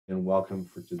and welcome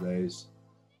for today's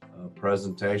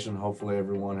presentation. Hopefully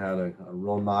everyone had a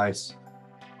real nice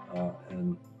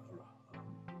and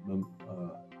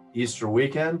Easter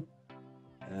weekend,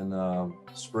 and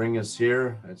spring is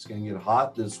here. It's going to get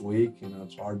hot this week.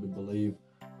 It's hard to believe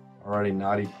already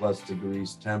 90 plus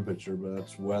degrees temperature, but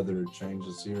that's weather. It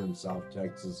changes here in South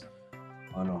Texas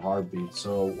on a heartbeat.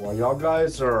 So while y'all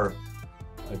guys are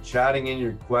chatting in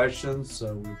your questions,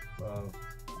 you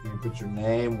can put your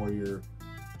name, where you're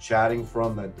chatting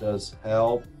from. That does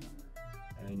help,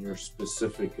 and your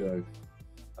specific a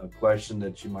question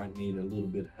that you might need a little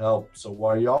bit help. So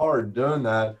while y'all are doing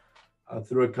that, I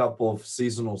threw a couple of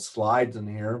seasonal slides in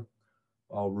here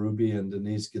while Ruby and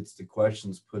Denise gets the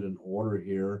questions put in order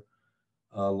here.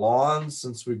 Lawns,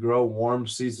 since we grow warm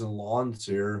season lawns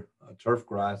here, turf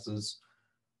grasses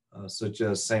such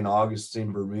as St.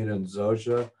 Augustine, Bermuda, and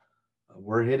Zoysia,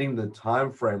 we're hitting the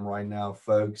time frame right now,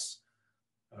 folks,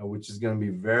 which is going to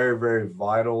be very, very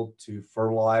vital to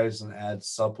fertilize and add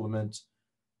supplement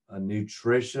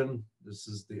nutrition. This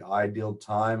is the ideal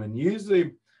time. And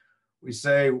usually we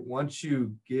say once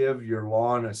you give your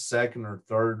lawn a second or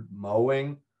third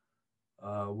mowing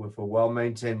with a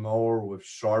well-maintained mower with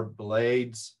sharp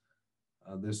blades,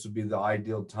 this would be the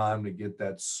ideal time to get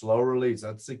that slow release.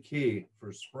 That's the key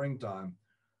for springtime.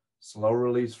 Slow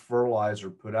release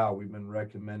fertilizer put out. We've been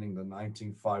recommending the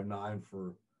 1959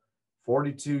 for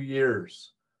 42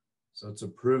 years. So it's a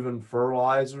proven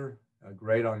fertilizer,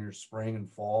 great on your spring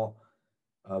and fall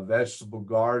vegetable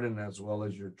garden, as well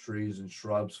as your trees and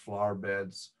shrubs, flower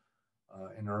beds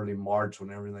in early March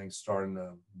when everything's starting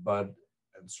to bud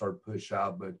and start push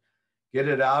out. But get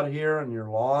it out here on your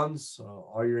lawns,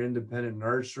 all your independent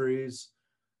nurseries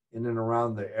in and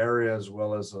around the area, as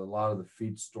well as a lot of the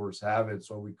feed stores have it.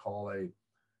 It's what we call a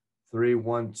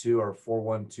 3-1-2 or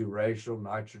 4-1-2 ratio,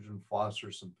 nitrogen,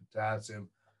 phosphorus, and potassium.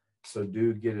 So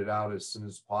do get it out as soon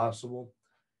as possible.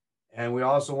 And we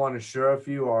also want to share with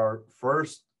you our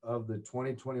first of the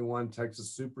 2021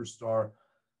 Texas Superstar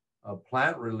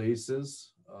plant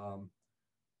releases.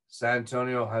 San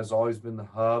Antonio has always been the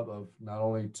hub of not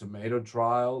only tomato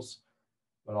trials,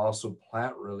 but also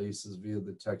plant releases via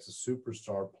the Texas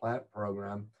Superstar plant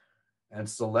program. And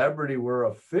Celebrity, we're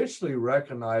officially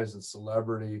recognized as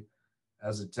Celebrity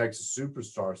as a Texas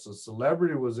Superstar. So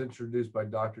Celebrity was introduced by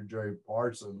Dr. Jerry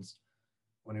Parsons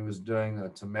when he was doing the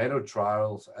tomato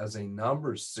trials as a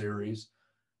numbers series.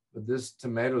 But this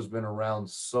tomato's been around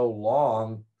so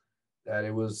long that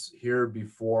it was here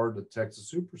before the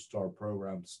Texas Superstar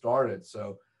program started.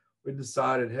 So we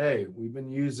decided, hey, we've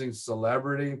been using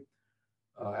Celebrity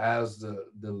as the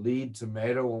lead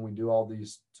tomato when we do all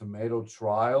these tomato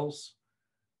trials,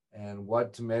 and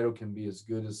what tomato can be as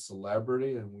good as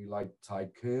Celebrity. And we like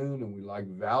Tycoon and we like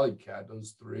Valley Cat.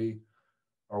 Those three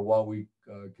are what we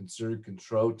consider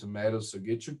controlled tomatoes. So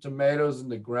get your tomatoes in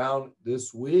the ground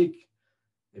this week.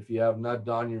 If you have not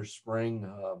done your spring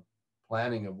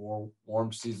planting of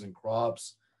warm season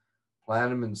crops,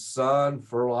 plant them in sun,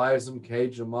 fertilize them,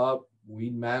 cage them up,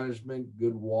 weed management,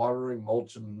 good watering,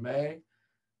 mulch them in May.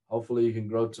 Hopefully you can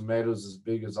grow tomatoes as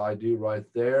big as I do right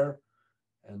there.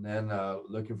 And then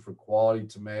looking for quality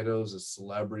tomatoes, a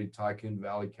Celebrity, Tycoon,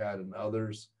 Valley Cat, and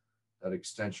others that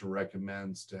Extension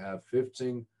recommends to have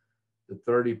 15 to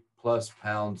 30 plus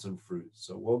pounds in fruit.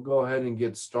 So we'll go ahead and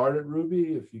get started,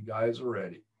 Ruby, if you guys are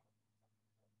ready.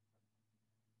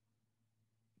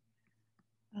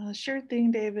 Sure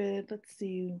thing, David. Let's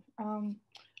see.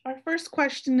 Our first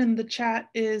question in the chat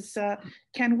is,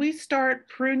 can we start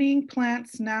pruning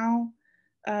plants now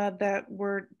that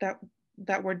were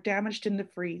damaged in the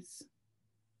freeze?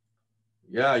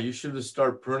 Yeah, you should have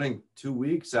started pruning 2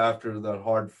 weeks after that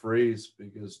hard freeze,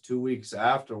 because 2 weeks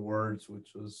afterwards, which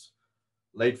was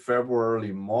late February,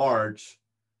 early March,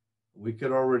 we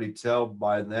could already tell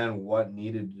by then what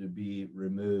needed to be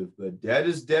removed. But dead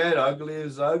is dead, ugly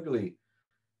is ugly.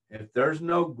 If there's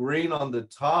no green on the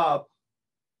top,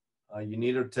 you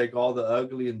need to take all the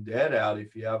ugly and dead out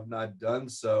if you have not done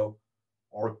so,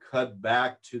 or cut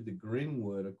back to the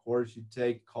greenwood. Of course, you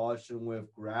take caution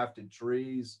with grafted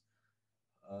trees,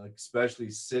 especially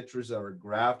citrus that are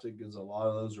grafted, because a lot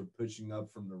of those are pushing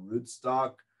up from the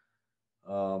rootstock.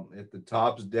 If the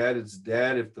top's dead, it's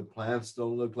dead. If the plants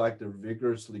don't look like they're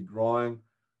vigorously growing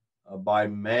by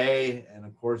May, and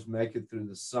of course make it through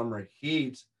the summer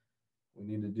heat, we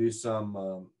need to do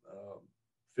some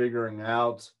figuring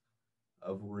out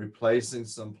of replacing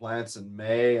some plants in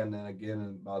May, and then again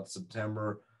in about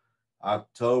September,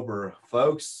 October.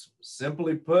 Folks,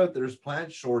 simply put, there's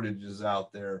plant shortages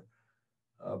out there.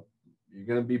 You're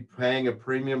going to be paying a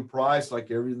premium price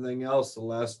like everything else the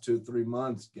last 2-3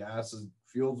 months.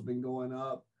 Fuel's been going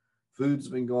up. food's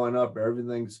been going up,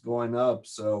 everything's going up.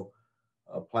 So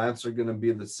plants are going to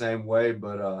be the same way,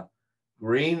 but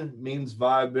green means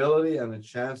viability and a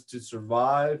chance to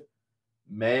survive.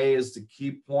 May is the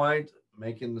key point,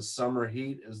 making the summer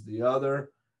heat is the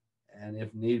other, and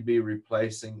if need be,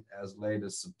 replacing as late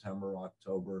as September,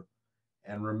 October.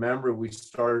 And remember, we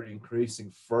started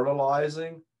increasing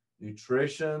fertilizing,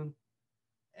 nutrition,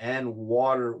 and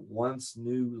water once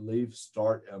new leaves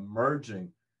start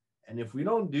emerging. And if we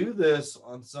don't do this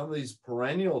on some of these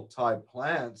perennial type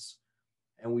plants,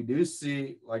 and we do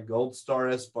see like Gold Star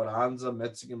Esperanza,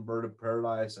 Mexican Bird of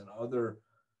Paradise, and other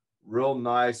real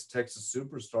nice Texas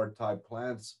Superstar type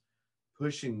plants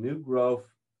pushing new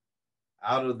growth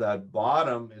out of that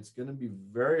bottom, it's going to be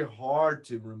very hard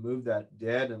to remove that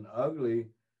dead and ugly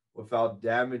without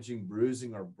damaging,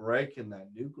 bruising, or breaking that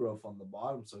new growth on the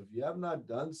bottom. So if you have not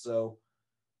done so,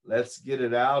 let's get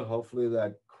it out. Hopefully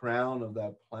that crown of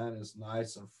that plant is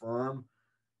nice and firm.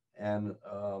 And,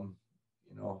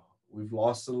 you know, we've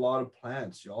lost a lot of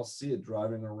plants. Y'all see it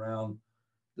driving around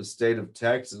the state of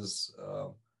Texas.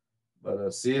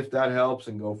 But see if that helps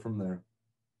and go from there.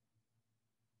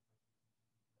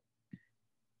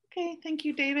 Okay, thank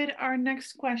you, David. Our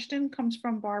next question comes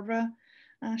from Barbara.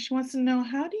 She wants to know,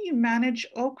 how do you manage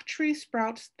oak tree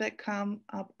sprouts that come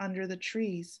up under the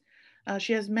trees?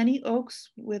 She has many oaks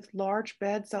with large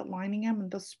beds outlining them, and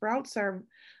the sprouts are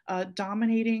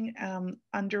dominating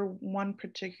under one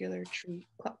particular tree,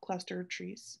 cluster of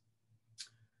trees.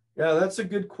 Yeah, that's a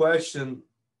good question.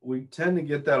 We tend to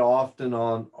get that often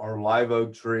on our live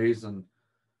oak trees, and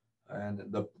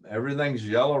everything's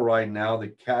yellow right now. The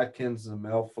catkins, the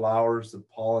male flowers, the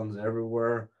pollen's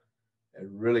everywhere. It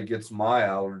really gets my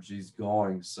allergies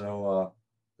going. So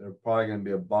there's probably going to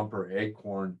be a bumper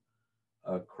acorn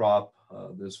crop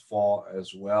this fall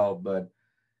as well. But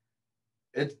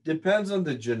it depends on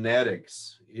the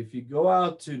genetics. If you go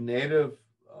out to native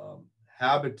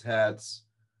habitats,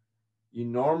 you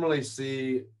normally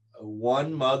see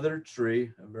one mother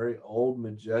tree, a very old,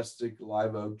 majestic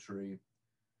live oak tree.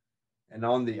 And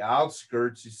on the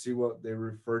outskirts, you see what they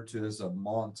refer to as a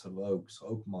mont of oaks,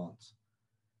 oak monts.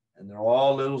 And they're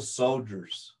all little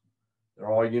soldiers. They're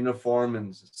all uniform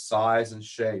in size and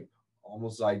shape,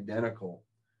 almost identical.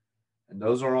 And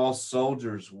those are all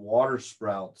soldiers, water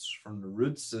sprouts from the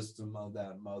root system of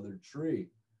that mother tree.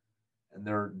 And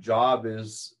their job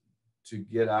is to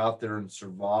get out there and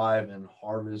survive and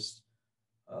harvest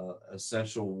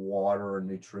essential water and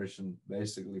nutrition,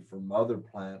 basically for mother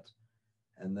plant.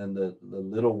 And then the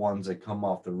little ones that come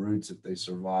off the roots, if they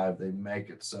survive, they make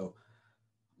it. So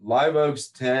live oaks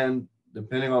tend,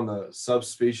 depending on the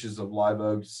subspecies of live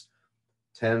oaks,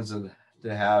 tends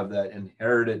to have that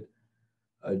inherited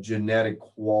genetic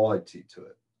quality to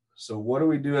it. So what do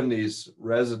we do in these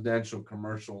residential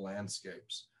commercial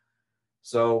landscapes?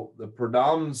 So the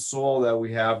predominant soil that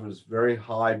we have is very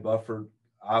high buffered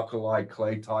alkali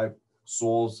clay type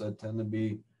soils that tend to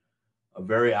be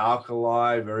very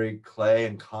alkali, very clay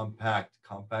and compact.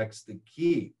 Compact's the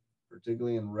key,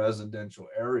 particularly in residential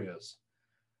areas.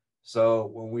 So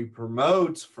when we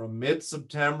promote from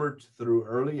mid-September through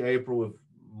early April, with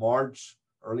March,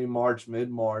 early March,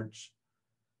 mid-March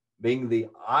being the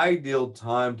ideal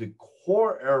time to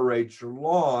core aerate your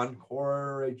lawn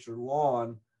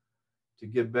to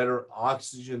get better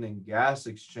oxygen and gas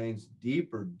exchange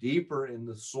deeper in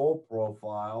the soil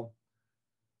profile.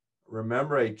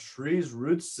 Remember, a tree's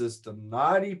root system,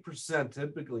 90%,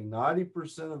 typically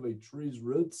 90% of a tree's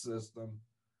root system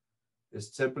is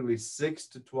typically 6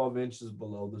 to 12 inches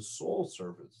below the soil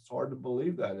surface. It's hard to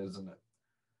believe that, isn't it?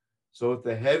 So with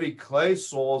the heavy clay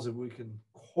soils, if we can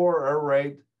core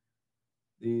aerate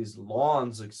these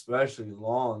lawns, especially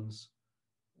lawns,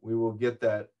 we will get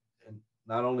that, and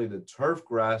not only the turf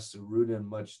grass to root in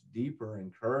much deeper,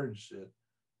 encourage it,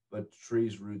 but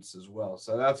trees' roots as well.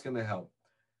 So that's going to help.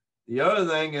 The other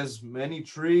thing is many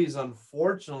trees,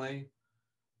 unfortunately,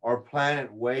 are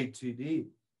planted way too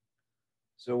deep.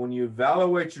 So when you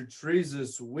evaluate your trees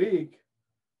this week,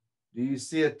 do you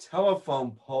see a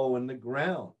telephone pole in the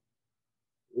ground?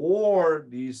 Or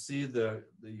do you see the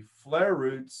flare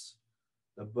roots,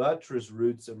 the buttress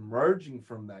roots emerging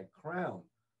from that crown?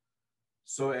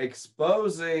 So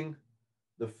exposing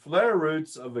the flare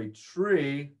roots of a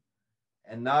tree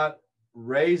and not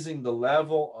raising the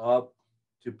level up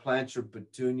to plant your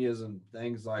petunias and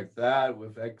things like that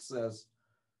with excess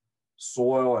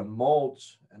soil and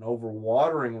mulch and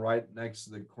overwatering right next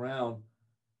to the crown,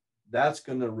 that's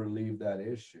going to relieve that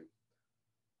issue.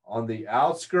 On the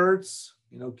outskirts,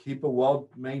 keep a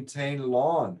well-maintained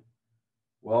lawn,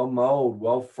 well mowed,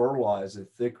 well fertilized, a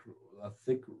thick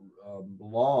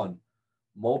lawn,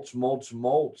 mulch, mulch,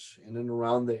 mulch in and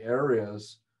around the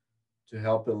areas to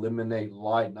help eliminate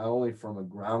light, not only from a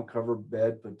ground cover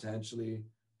bed, potentially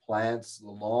plants, the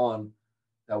lawn,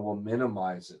 that will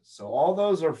minimize it. So all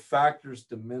those are factors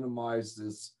to minimize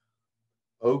this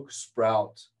oak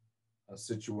sprout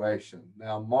situation.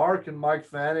 Now, Mark and Mike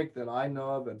Fanick that I know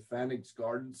of at Fanick's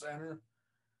Garden Center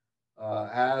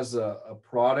has a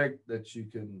product that you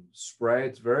can spray.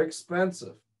 It's very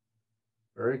expensive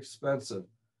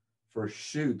for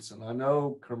shoots. And I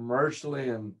know commercially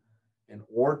in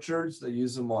orchards, they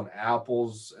use them on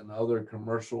apples and other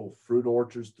commercial fruit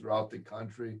orchards throughout the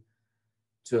country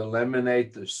to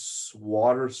eliminate the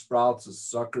water sprouts, the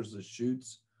suckers, the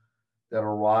shoots that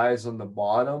arise on the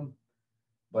bottom.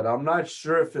 But I'm not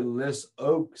sure if it lists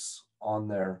oaks on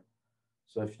there.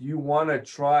 So if you want to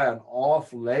try an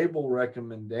off-label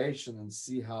recommendation and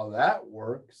see how that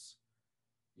works,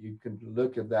 you can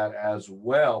look at that as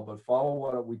well. But follow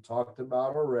what we talked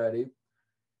about already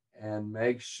and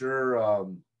make sure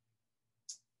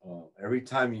every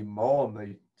time you mow them,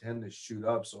 they tend to shoot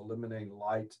up. So eliminating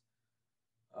light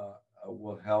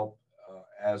will help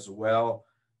as well.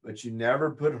 But you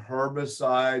never put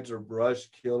herbicides or brush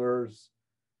killers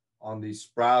on these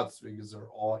sprouts because they're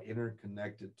all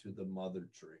interconnected to the mother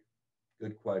tree.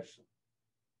 Good question.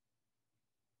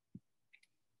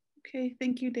 Okay,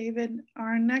 thank you, David.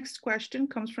 Our next question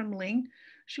comes from Ling.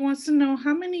 She wants to know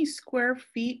how many square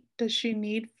feet does she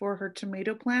need for her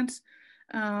tomato plants?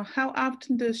 How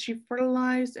often does she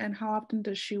fertilize and how often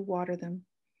does she water them?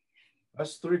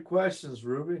 That's 3 questions,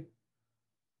 Ruby.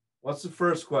 What's the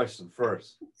first question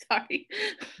first? Sorry,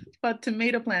 about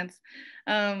tomato plants.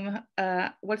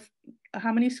 What's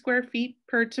how many square feet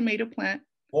per tomato plant?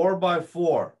 4 by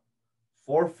 4.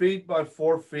 4 feet by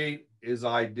 4 feet is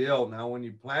ideal. Now, when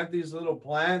you plant these little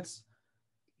plants,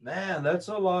 man, that's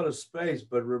a lot of space.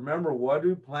 But remember, what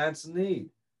do plants need?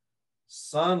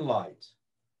 Sunlight,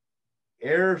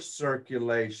 air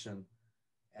circulation,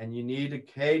 and you need to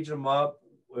cage them up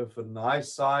with a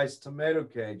nice sized tomato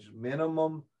cage,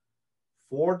 minimum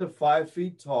 4 to 5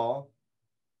 feet tall,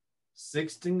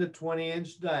 16 to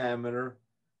 20-inch diameter,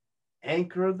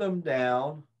 anchor them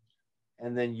down,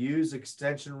 and then use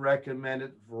extension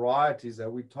recommended varieties that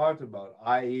we talked about,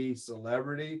 i.e.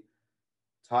 Celebrity,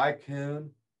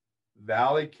 Tycoon,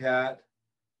 Valley Cat,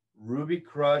 Ruby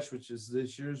Crush, which is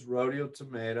this year's rodeo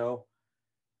tomato,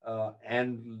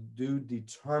 and do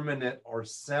determinate or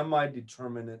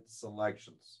semi-determinate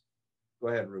selections. Go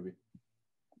ahead, Ruby.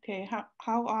 Okay,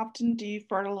 how often do you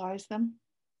fertilize them?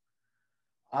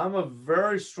 I'm a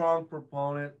very strong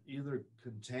proponent, either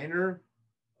container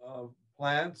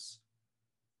plants,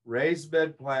 raised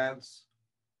bed plants,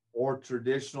 or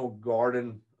traditional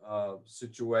garden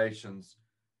situations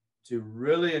to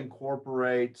really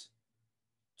incorporate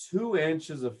 2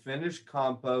 inches of finished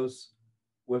compost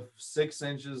with 6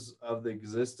 inches of the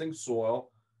existing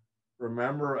soil.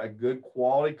 Remember, a good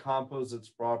quality compost that's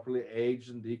properly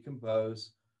aged and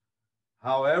decomposed.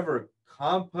 However,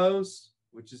 compost,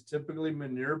 which is typically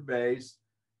manure-based,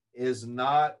 is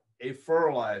not a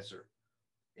fertilizer.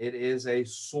 It is a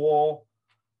soil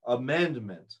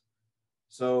amendment.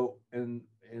 So in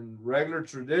regular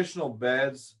traditional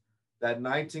beds, that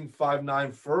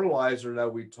 1959 fertilizer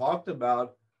that we talked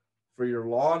about for your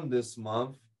lawn this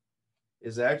month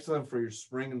is excellent for your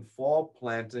spring and fall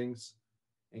plantings,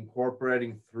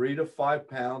 incorporating 3 to 5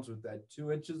 pounds with that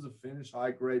 2 inches of finished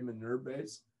high-grade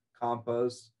manure-based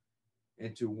compost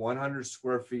into 100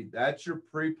 square feet. That's your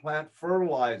pre-plant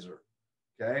fertilizer,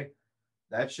 okay?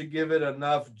 That should give it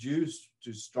enough juice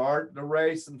to start the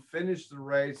race and finish the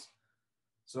race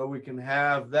so we can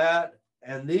have that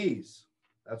and these.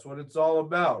 That's what it's all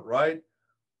about, right?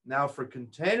 Now for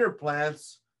container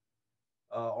plants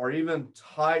or even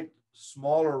tight,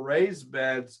 smaller raised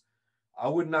beds, I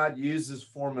would not use this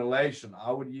formulation.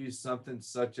 I would use something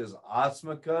such as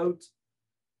Osmocote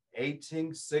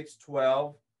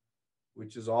 18-6-12,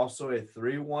 which is also a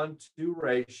 3:1:2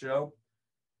 ratio,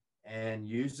 and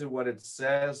use it what it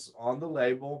says on the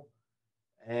label,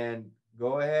 and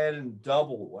go ahead and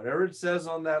double whatever it says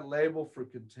on that label for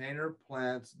container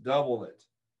plants, double it,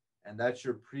 and that's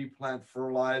your pre-plant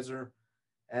fertilizer.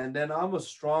 And then I'm a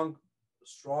strong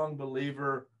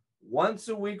believer once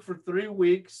a week for 3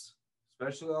 weeks,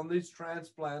 especially on these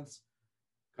transplants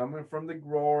coming from the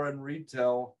grower and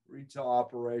retail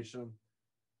operation.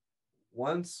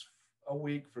 Once a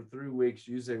week for 3 weeks,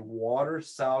 use a water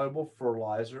soluble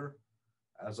fertilizer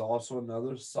as also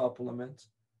another supplement.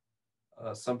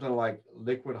 Something like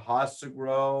Liquid Hosta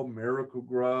Grow, Miracle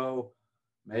Grow,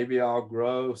 maybe I'll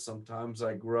grow, sometimes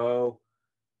I grow.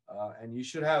 And you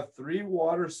should have 3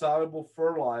 water soluble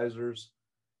fertilizers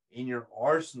in your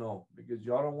arsenal, because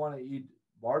y'all don't want to eat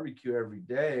barbecue every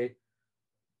day.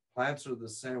 Plants are the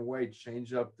same way,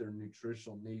 change up their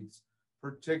nutritional needs,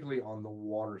 particularly on the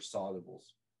water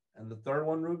solubles. And the third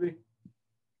one, Ruby?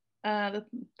 The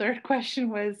third question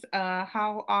was,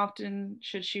 how often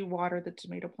should she water the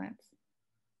tomato plants?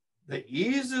 The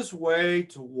easiest way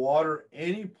to water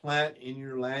any plant in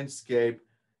your landscape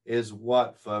is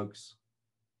what, folks?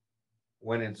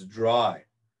 When it's dry.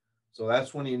 So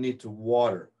that's when you need to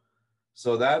water.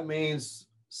 So that means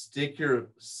stick your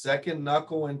second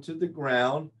knuckle into the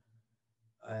ground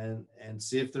and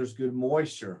see if there's good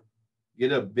moisture.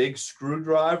 Get a big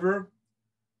screwdriver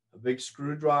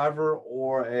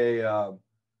or a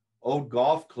old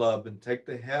golf club and take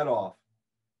the head off.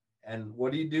 And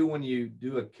what do you do when you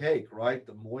do a cake, right?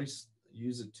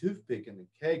 Use a toothpick in the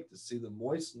cake to see the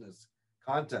moistness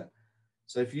content.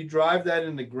 So if you drive that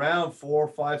in the ground 4,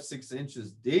 5, 6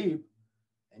 inches deep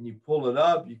and you pull it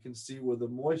up, you can see where the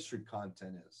moisture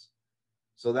content is.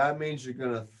 So that means you're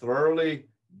going to thoroughly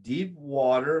deep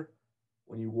water.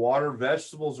 When you water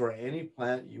vegetables or any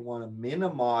plant, you want to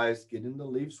minimize getting the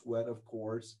leaves wet, of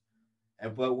course.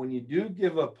 But when you do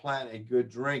give a plant a good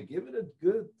drink, give it a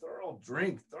good, thorough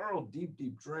drink,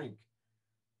 deep drink.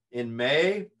 In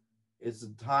May, it's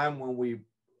the time when we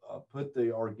put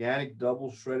the organic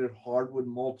double shredded hardwood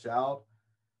mulch out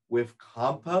with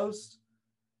compost,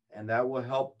 and that will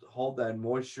help hold that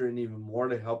moisture and even more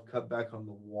to help cut back on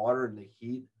the water and the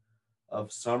heat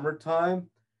of summertime.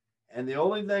 And the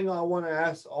only thing I want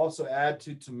to also add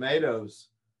to tomatoes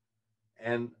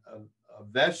and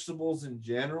vegetables in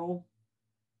general,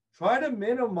 try to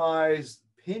minimize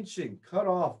cut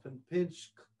off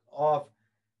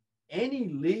any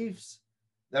leaves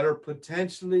that are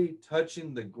potentially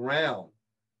touching the ground.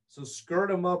 So skirt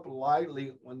them up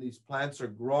lightly when these plants are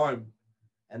growing,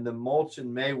 and the mulch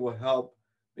in May will help,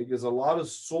 because a lot of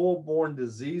soil-borne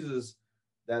diseases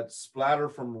that splatter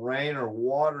from rain or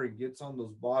water and gets on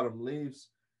those bottom leaves,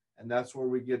 and that's where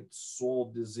we get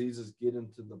soil diseases get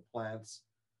into the plants.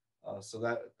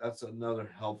 So that's another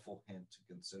helpful hint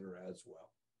to consider as well.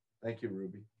 Thank you,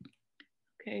 Ruby.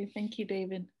 Okay, thank you,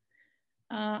 David.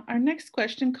 Our next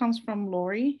question comes from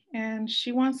Lori, and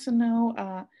she wants to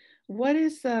know what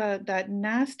is that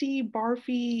nasty,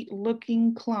 barfy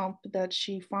looking clump that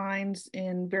she finds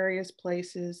in various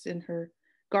places in her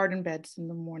garden beds in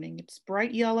the morning. It's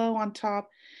bright yellow on top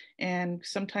and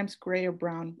sometimes gray or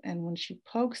brown. And when she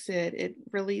pokes it, it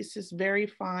releases very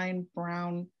fine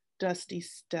brown, dusty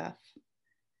stuff.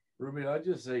 Ruby, I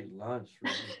just ate lunch,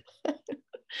 Ruby.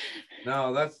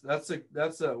 No, that's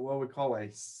a what we call a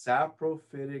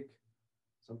saprophytic.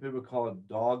 Some people call it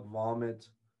dog vomit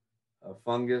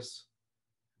fungus.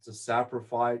 It's a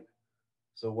saprophyte.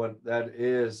 So what that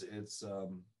is, it's a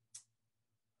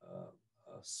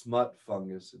smut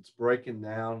fungus. It's breaking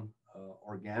down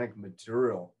organic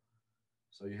material.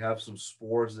 So you have some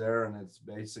spores there, and it's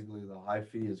basically the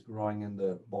hyphae is growing in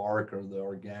the bark or the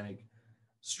organic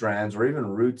strands or even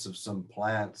roots of some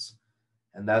plants.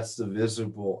 And that's the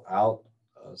visible out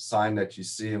sign that you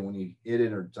see. And when you hit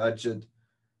it or touch it,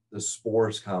 the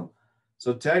spores come.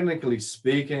 So technically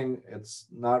speaking, it's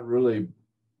not really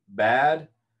bad.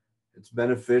 It's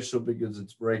beneficial because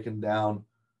it's breaking down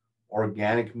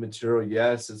organic material.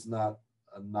 Yes, it's not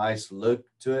a nice look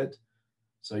to it.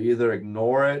 So either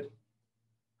ignore it,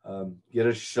 get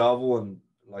a shovel, and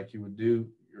like you would do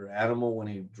your animal when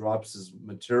he drops his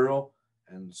material,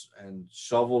 and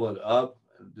shovel it up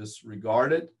and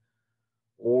disregard it,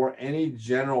 or any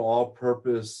general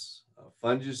all-purpose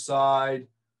fungicide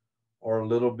or a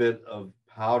little bit of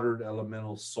powdered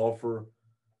elemental sulfur,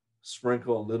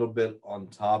 sprinkle a little bit on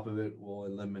top of it, will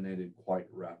eliminate it quite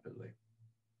rapidly.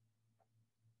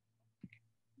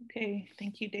 Okay,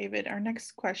 thank you, David. Our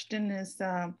next question is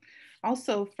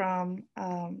also from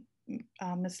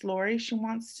Miss Lori.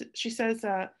 She says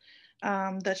that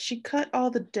she cut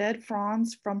all the dead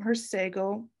fronds from her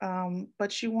sago,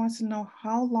 but she wants to know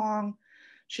how long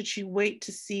should she wait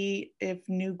to see if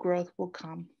new growth will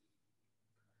come.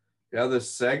 Yeah, the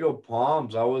sago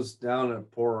palms. I was down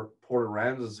at Port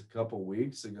Aransas a couple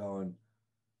weeks ago, and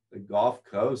the Gulf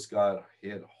Coast got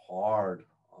hit hard,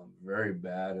 very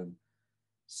bad. And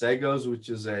sagos, which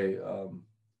is a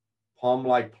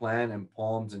palm-like plant, and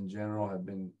palms in general have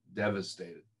been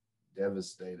devastated.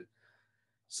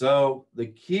 So the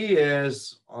key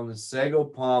is on the sago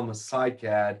palm, a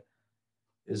cycad,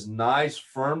 is nice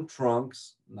firm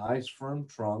trunks.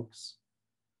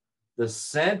 The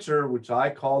center, which I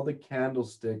call the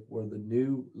candlestick, where the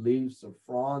new leaves of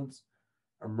fronds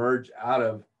emerge out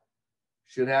of,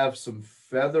 should have some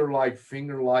feather-like,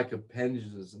 finger-like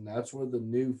appendages, and that's where the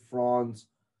new fronds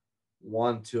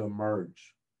want to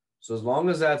emerge. So as long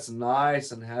as that's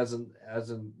nice and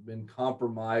hasn't been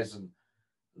compromised and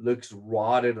looks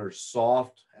rotted or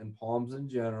soft, and palms in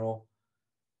general,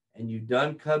 and you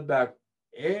done cut back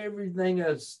everything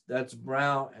that's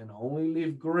brown and only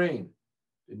leave green,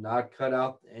 do not cut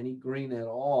out any green at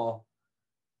all.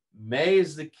 May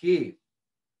is the key,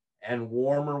 and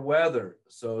warmer weather.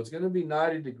 So it's going to be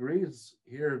 90 degrees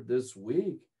here this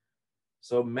week.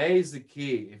 So May is the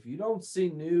key. If you don't see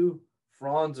new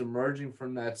fronds emerging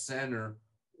from that center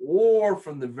or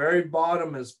from the very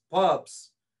bottom as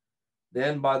pups,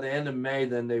 then by the end of May,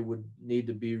 then they would need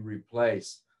to be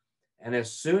replaced. And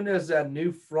as soon as that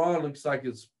new frond looks like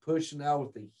it's pushing out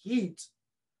with the heat,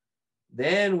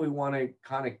 then we want to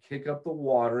kind of kick up the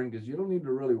watering, because you don't need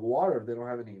to really water if they don't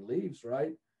have any leaves,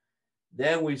 right?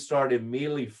 Then we start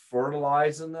immediately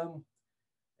fertilizing them.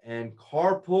 And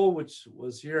carpool, which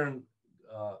was here in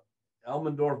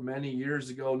Elmendorf many years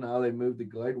ago, now they moved to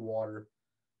Gladewater,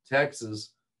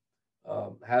 Texas,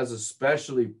 has a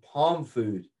specialty palm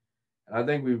food. And I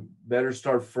think we better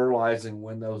start fertilizing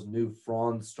when those new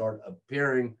fronds start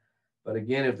appearing. But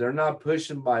again, if they're not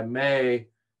pushing by May,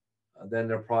 then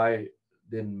they probably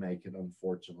didn't make it,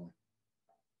 unfortunately.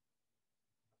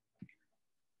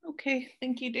 Okay,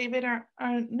 thank you, David. Our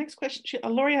next question,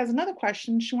 Lori has another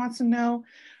question. She wants to know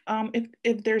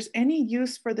if there's any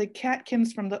use for the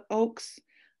catkins from the oaks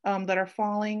that are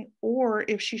falling, or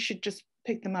if she should just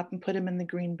pick them up and put them in the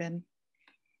green bin.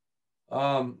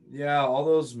 Yeah, all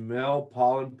those male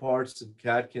pollen parts and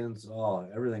catkins, oh,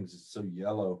 everything's so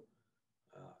yellow.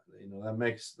 You know,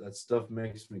 that stuff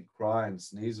makes me cry and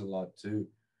sneeze a lot too.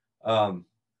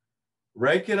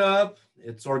 Rake it up.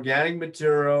 It's organic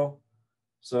material,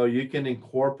 so you can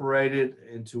incorporate it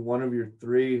into one of your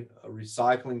 3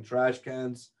 recycling trash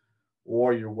cans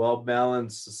or your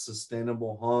well-balanced,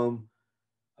 sustainable home.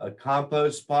 A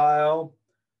compost pile,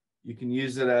 you can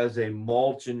use it as a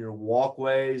mulch in your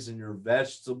walkways in your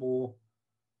vegetable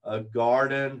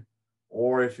garden,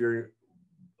 or if you're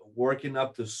working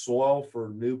up the soil for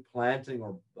new planting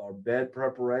or bed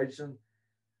preparation,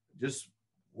 just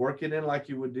work it in like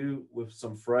you would do with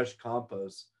some fresh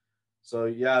compost. So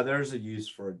yeah, there's a use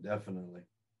for it, definitely.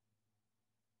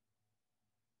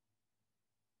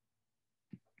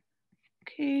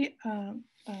 Okay,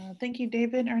 thank you,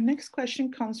 David. Our next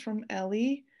question comes from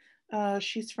Ellie.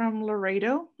 She's from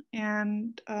Laredo,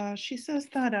 and she says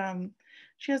that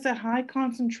she has a high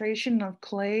concentration of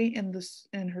clay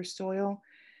in her soil,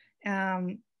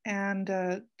 and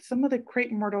some of the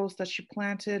crepe myrtles that she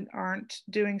planted aren't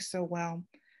doing so well.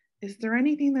 Is there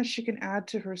anything that she can add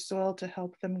to her soil to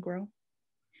help them grow?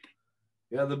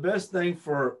 Yeah, the best thing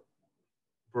for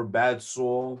bad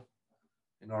soil,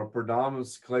 our predominant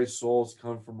clay soils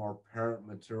come from our parent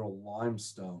material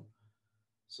limestone.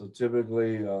 So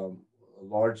typically,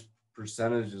 large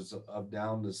percentages of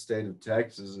down the state of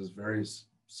Texas is very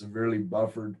severely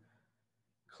buffered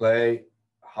clay,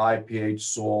 high pH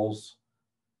soils,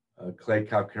 clay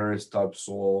calcareous type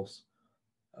soils.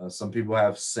 Some people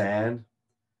have sand,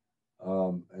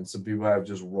 and some people have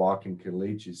just rock and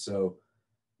caliche. So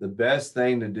the best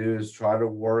thing to do is try to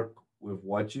work with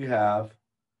what you have,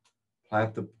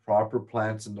 plant the proper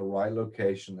plants in the right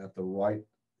location at the right,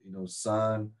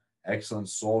 sun, excellent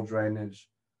soil drainage,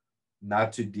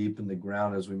 not too deep in the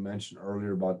ground, as we mentioned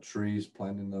earlier about trees,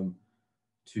 planting them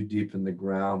too deep in the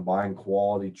ground, buying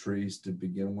quality trees to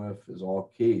begin with is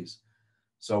all keys.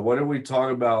 So what did we talk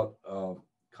about?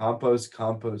 Compost,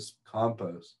 compost,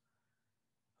 compost.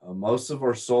 Most of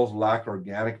our soils lack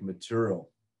organic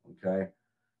material, okay?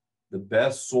 The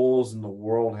best soils in the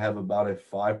world have about a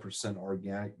 5%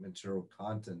 organic material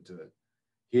content to it.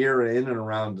 Here in and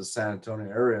around the San Antonio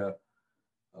area,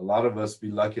 a lot of us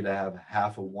be lucky to have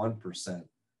half of 1%.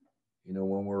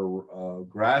 When we're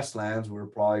grasslands, we're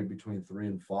probably between 3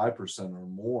 and 5% or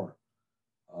more.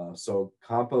 So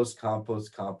compost,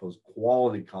 compost, compost,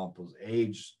 quality compost,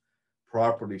 aged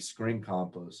properly, screen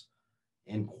compost,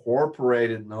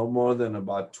 incorporated no more than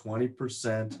about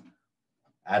 20%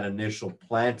 at initial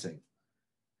planting.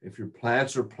 If your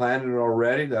plants are planted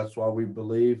already, that's why we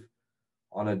believe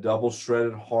on a double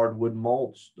shredded hardwood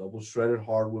mulch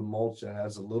that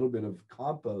has a little bit of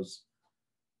compost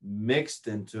mixed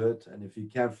into it. And if you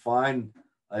can't find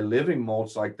a living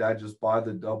mulch like that, just buy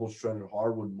the double shredded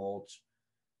hardwood mulch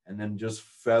and then just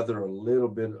feather a little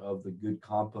bit of the good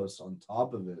compost on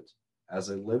top of it as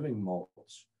a living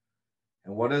mulch.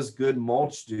 And what does good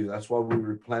mulch do? That's why we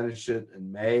replenish it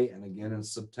in May and again in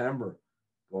September,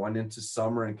 going into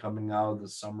summer and coming out of the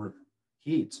summer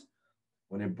heat.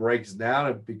 When it breaks down,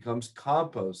 it becomes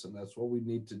compost, and that's what we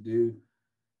need to do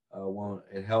When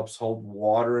it helps hold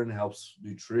water and helps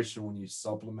nutrition when you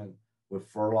supplement with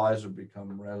fertilizer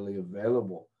become readily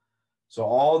available. So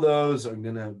all those are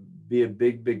going to be a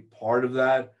big part of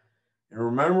that. And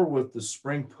remember, with the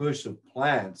spring push of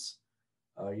plants,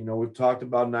 we've talked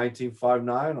about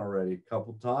 1959 already a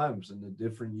couple times and the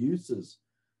different uses.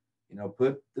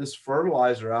 Put this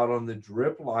fertilizer out on the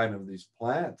drip line of these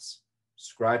plants,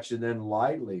 scratch it in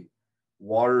lightly,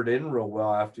 water it in real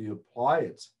well after you apply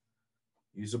it.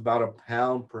 Use about a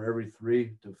pound per every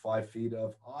 3 to 5 feet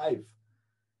of hive.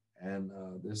 And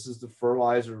this is the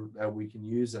fertilizer that we can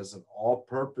use as an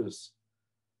all-purpose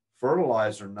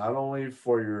fertilizer, not only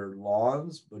for your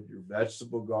lawns, but your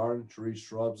vegetable garden, trees,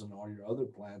 shrubs, and all your other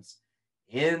plants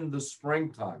in the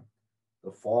springtime.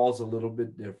 The fall's a little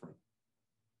bit different.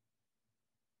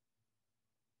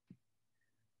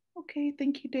 Okay,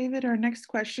 thank you, David. Our next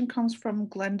question comes from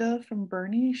Glenda from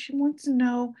Bernie. She wants to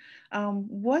know,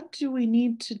 what do we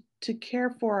need to care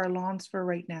for our lawns for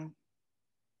right now?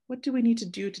 What do we need to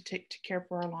do to care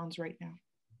for our lawns right now?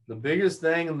 The biggest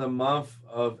thing in the month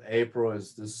of April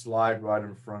is this slide right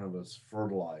in front of us,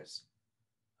 fertilize.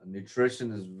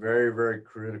 Nutrition is very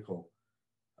critical.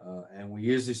 And we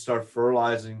usually start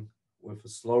fertilizing with a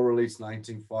slow release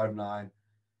 1959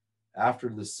 after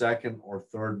the second or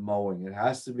third mowing. It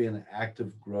has to be an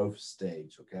active growth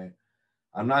stage, okay?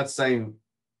 I'm not saying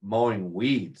mowing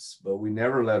weeds, but we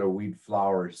never let a weed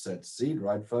flower set seed,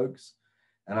 right, folks?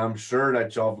 And I'm sure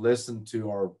that y'all have listened to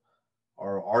our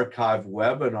archived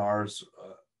webinars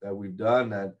that we've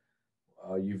done, that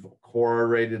you've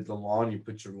corrorated the lawn, you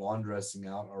put your lawn dressing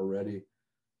out already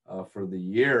for the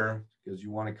year, because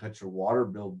you want to cut your water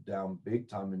bill down big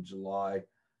time in July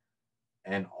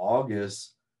and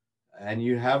August. And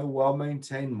you have a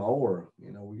well-maintained mower.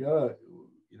 We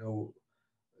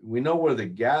know where the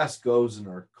gas goes in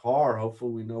our car.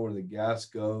 Hopefully we know where the gas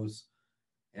goes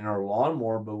in our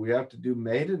lawnmower, but we have to do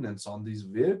maintenance on these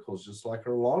vehicles just like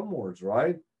our lawnmowers,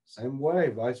 right? Same way,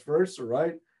 vice versa,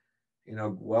 right?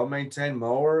 Well-maintained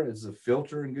mower is a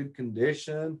filter in good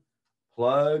condition,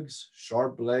 plugs,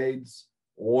 sharp blades,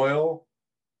 oil,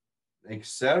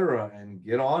 etc., and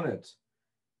get on it.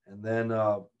 And then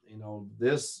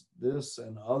this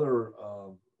and other,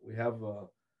 we have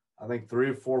I think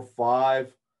 3 or 4,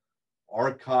 5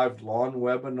 archived lawn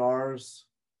webinars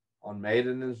on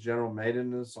maintenance, general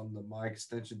maintenance, on the My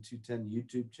Extension 210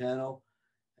 YouTube channel.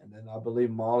 And then I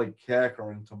believe Molly Keck,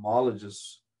 our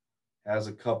entomologist, has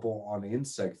a couple on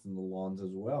insects in the lawns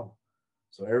as well.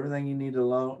 So everything you need to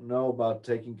know about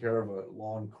taking care of a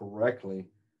lawn correctly.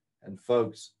 And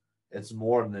folks, it's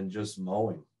more than just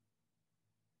mowing.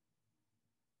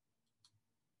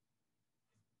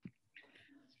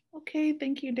 Okay,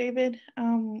 thank you, David.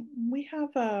 We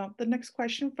have the next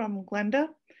question from Glenda,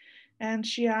 and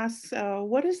she asks,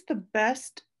 what is the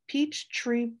best peach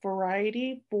tree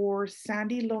variety for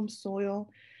sandy loam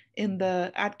soil in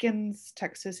the Atkins,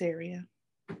 Texas area?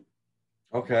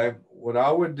 Okay, what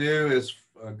I would do is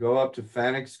go up to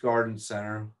Fannick's Garden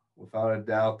Center. Without a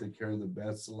doubt, they carry the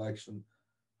best selection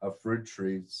of fruit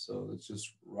trees. So it's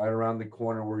just right around the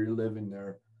corner where you're living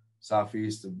there,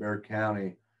 southeast of Bexar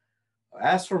County.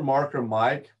 Ask for Marker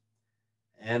Mike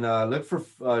and look for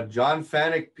John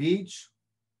Fannick Peach,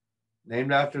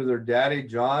 named after their daddy,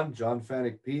 John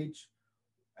Fannick Peach,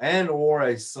 and or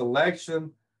a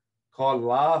selection called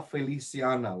La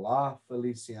Feliciana.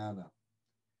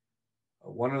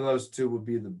 One of those two would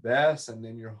be the best. And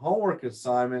then your homework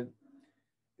assignment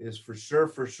is for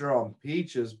sure on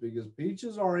peaches, because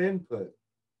peaches are input.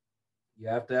 You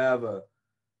have to have a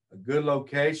good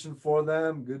location for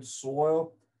them, good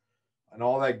soil, and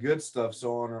all that good stuff.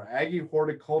 So on our Aggie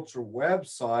Horticulture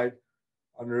website,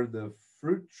 under the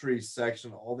fruit tree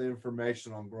section, all the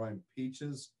information on growing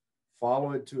peaches,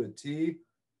 follow it to a T,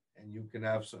 and you can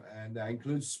have some, and that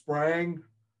includes spraying,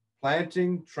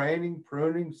 planting, training,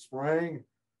 pruning, spraying,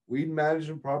 weed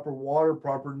management, proper water,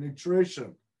 proper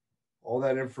nutrition. All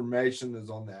that information is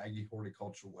on the Aggie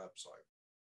Horticulture website.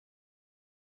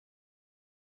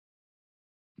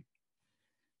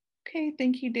 Okay,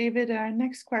 thank you, David.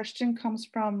 Next question comes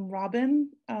from Robin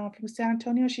from San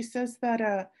Antonio. She says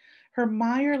that her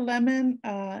Meyer lemon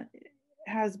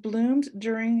has bloomed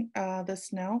during the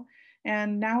snow,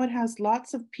 and now it has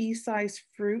lots of pea-sized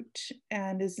fruit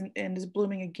and is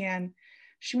blooming again.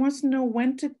 She wants to know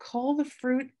when to cull the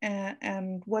fruit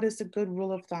and what is a good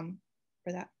rule of thumb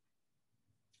for that.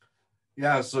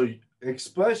 Yeah, so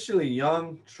especially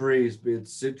young trees, be it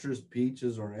citrus,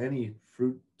 peaches, or any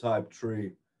fruit type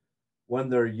tree, when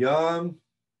they're young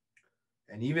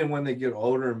and even when they get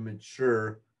older and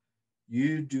mature,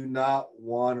 you do not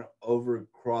want to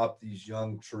overcrop these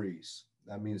young trees.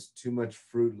 that means too much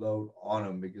fruit load on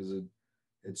them because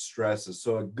it stresses.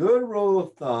 So a good rule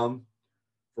of thumb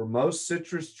for most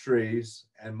citrus trees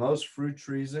and most fruit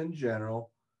trees in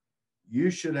general, you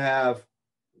should have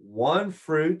one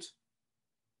fruit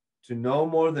to no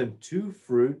more than two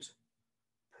fruit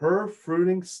per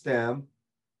fruiting stem,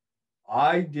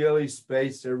 ideally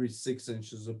spaced every 6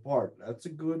 inches apart. That's a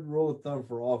good rule of thumb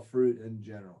for all fruit in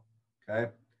general.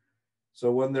 Okay.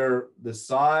 So when they're the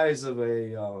size of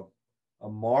a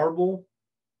marble,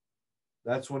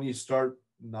 that's when you start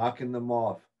knocking them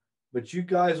off. But you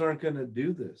guys aren't going to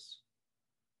do this.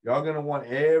 Y'all going to want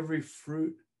every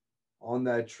fruit on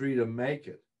that tree to make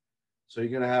it. So you're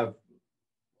going to have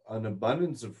an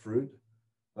abundance of fruit,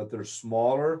 but they're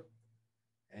smaller,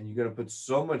 and you're going to put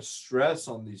so much stress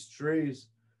on these trees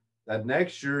that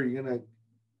next year you're going to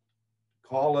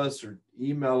call us or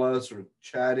email us or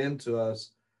chat into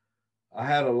us. I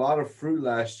had a lot of fruit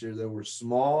last year that were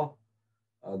small.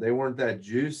 They weren't that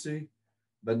juicy,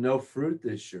 but no fruit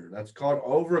this year. That's called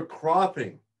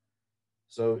overcropping.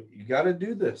 So you got to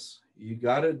do this. You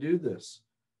got to do this.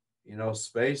 You know,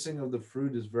 spacing of the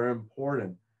fruit is very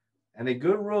important. And a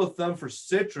good rule of thumb for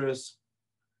citrus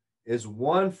is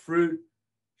one fruit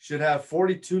should have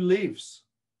 42 leaves.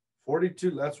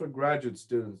 42, that's what graduate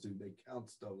students do. They count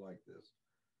stuff like this.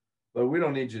 But we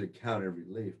don't need you to count every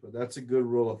leaf, but that's a good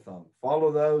rule of thumb.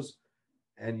 Follow those,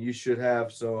 and you should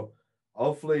have. So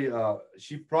hopefully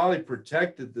she probably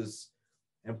protected this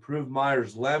improved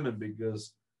Myers lemon,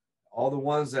 because all the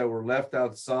ones that were left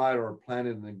outside or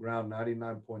planted in the ground,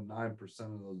 99.9%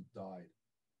 of those died.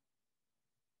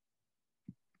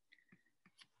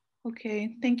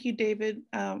 Okay, thank you, David.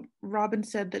 Robin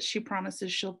said that she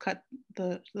promises she'll cut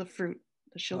the fruit.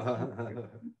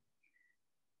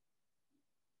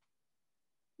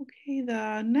 Okay,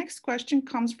 the next question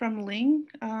comes from Ling.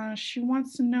 She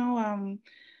wants to know,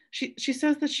 she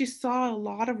says that she saw a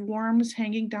lot of worms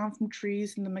hanging down from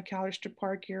trees in the McAllister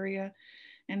Park area,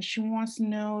 and she wants to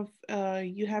know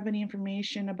if you have any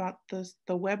information about the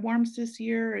webworms this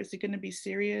year. Is it going to be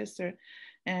serious,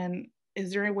 and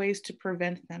is there any ways to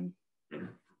prevent them?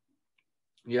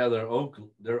 Yeah, they're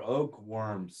oak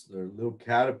worms. They're little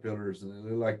caterpillars, and they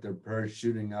look like they're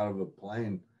parachuting out of a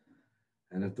plane.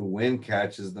 And if the wind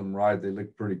catches them right, they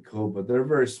look pretty cool, but they're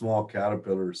very small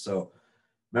caterpillars. So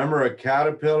remember, a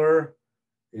caterpillar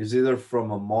is either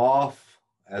from a moth,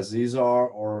 as these are,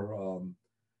 or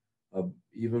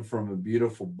even from a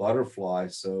beautiful butterfly.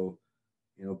 So,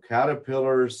 you know,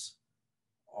 caterpillars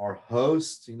are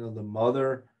hosts. You know, the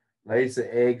mother lays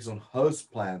the eggs on host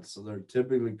plants. So they're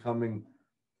typically coming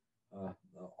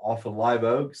off of live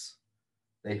oaks.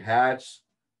 They hatch,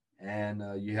 and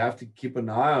you have to keep an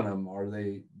eye on them. Are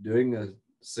they doing a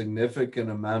significant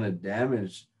amount of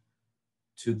damage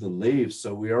to the leaves?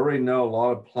 So we already know a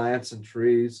lot of plants and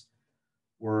trees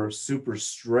were super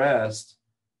stressed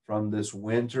from this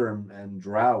winter and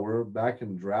drought. We're back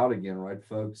in drought again, right,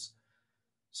 folks?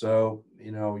 So,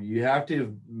 you know, you have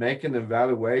to make an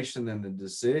evaluation and a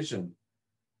decision.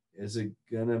 Is it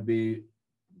going to be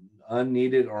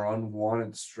unneeded or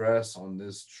unwanted stress on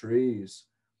these trees?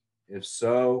 If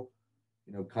so,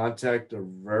 you know, contact a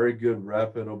very good,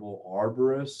 reputable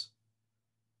arborist,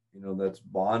 you know, that's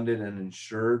bonded and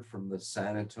insured from the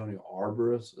San Antonio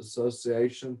Arborist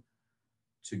Association,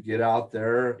 to get out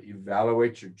there,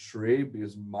 evaluate your tree,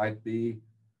 because it might be,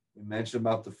 we mentioned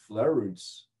about the flare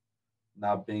roots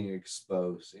not being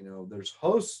exposed. You know, there's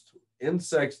host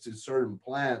insects to certain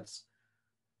plants,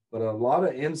 but a lot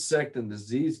of insect and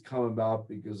disease come about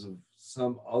because of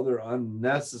some other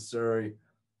unnecessary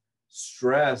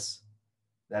stress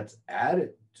that's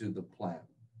added to the plant.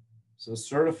 So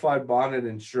certified bonded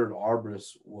insured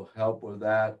arborists will help with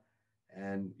that,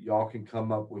 and y'all can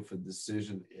come up with a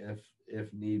decision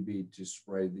if need be to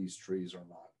spray these trees or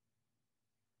not.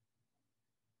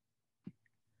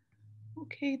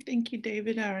 Okay, thank you,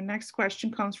 David. Our next question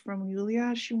comes from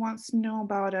Yulia. She wants to know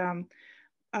about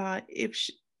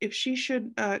if she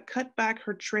should cut back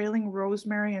her trailing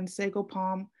rosemary and sago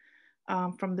palm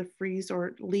from the freeze,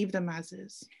 or leave them as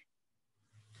is.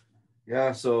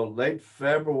 Yeah, so late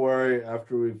February,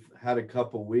 after we've had a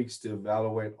couple weeks to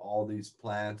evaluate all these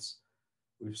plants,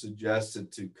 we've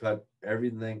suggested to cut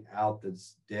everything out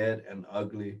that's dead and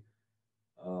ugly.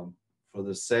 For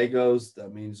the sagos,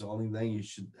 that means the only thing you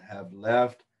should have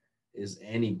left is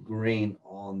any green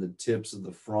on the tips of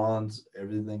the fronds.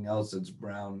 Everything else that's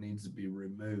brown needs to be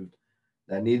removed.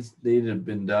 That needed to have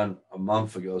been done a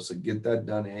month ago, so get that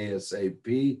done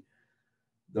ASAP.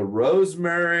 The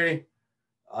rosemary,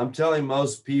 I'm telling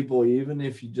most people, even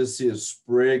if you just see a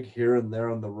sprig here and there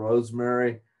on the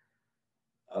rosemary,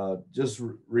 just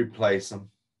replace them.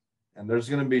 And there's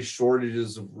going to be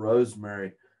shortages of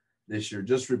rosemary this year.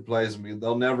 Just replace them.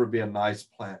 They'll never be a nice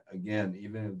plant again,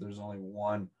 even if there's only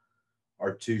one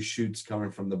or two shoots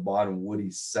coming from the bottom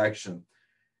woody section.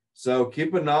 So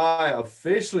keep an eye,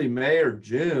 officially May or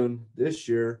June this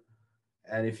year.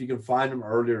 And if you can find them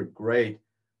earlier, great.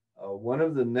 One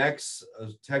of the next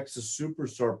Texas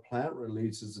Superstar plant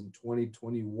releases in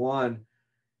 2021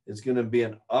 is going to be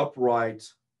an upright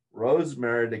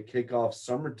rosemary to kick off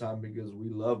summertime, because we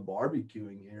love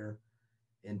barbecuing here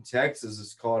in Texas.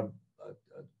 It's called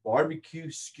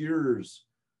barbecue skewers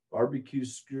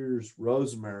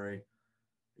rosemary.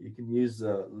 You can use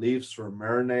the leaves for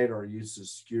marinade or use the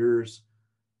skewers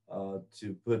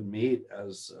to put meat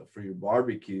as for your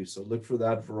barbecue. So look for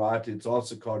that variety. It's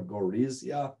also called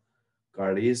Gorizia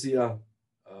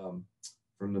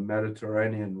from the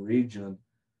Mediterranean region.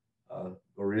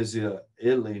 Gorizia,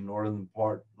 Italy,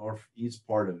 northeast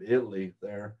part of Italy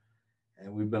there.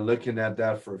 And we've been looking at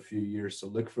that for a few years. So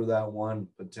look for that one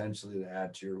potentially to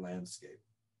add to your landscape.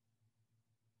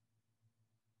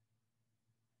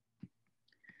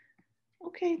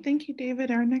 Okay, thank you,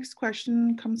 David. Our next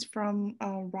question comes from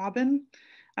Robin.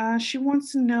 She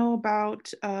wants to know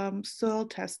about soil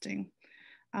testing.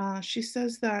 She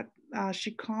says that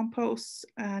she composts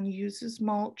and uses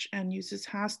mulch and uses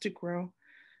Has to Grow.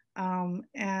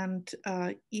 And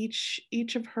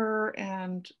each of her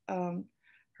and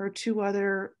her two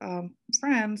other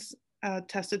friends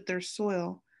tested their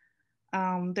soil.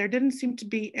 There didn't seem to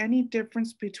be any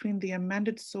difference between the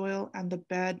amended soil and the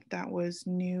bed that was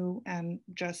new and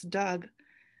just dug.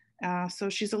 So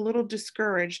she's a little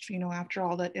discouraged, after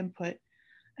all that input.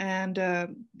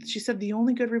 And she said the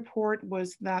only good report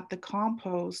was that the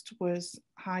compost was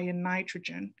high in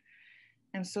nitrogen.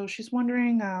 And so she's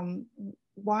wondering,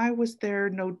 why was there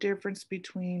no difference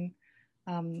between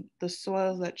the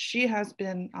soil that she has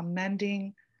been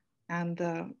amending and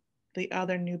the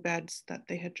other new beds that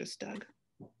they had just dug?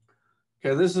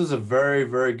 Okay, this is a very,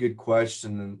 very good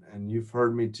question. And you've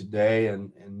heard me today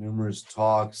and in numerous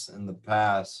talks in the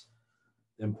past,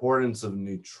 the importance of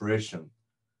nutrition.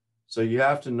 So you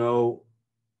have to know,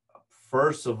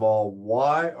 first of all,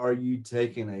 why are you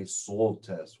taking a soil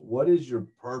test? What is your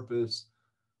purpose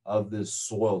of this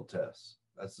soil test?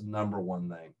 That's the number one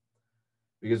thing.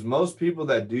 Because most people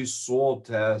that do soil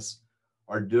tests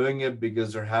are doing it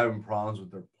because they're having problems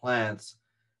with their plants.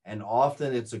 And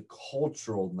often it's a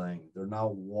cultural thing. They're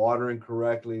not watering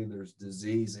correctly. There's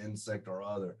disease, insect, or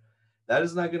other. That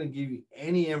is not going to give you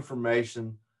any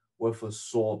information with a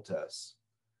soil test.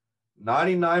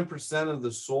 99% of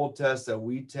the soil tests that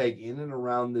we take in and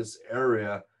around this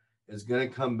area is going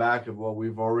to come back of what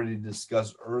we've already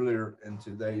discussed earlier in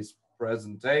today's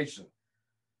presentation.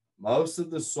 Most of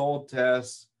the soil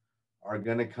tests are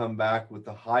going to come back with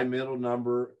the high middle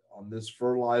number on this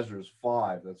fertilizer is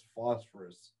 5. That's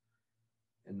phosphorus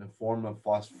in the form of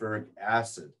phosphoric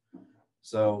acid.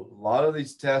 So a lot of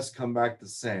these tests come back the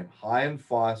same: high in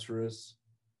phosphorus,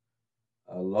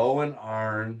 low in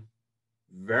iron,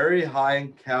 very high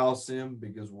in calcium,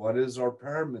 because what is our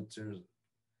parent material,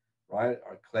 right?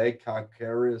 Our clay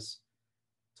calcareous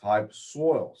type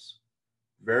soils.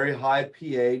 Very high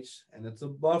pH, and it's a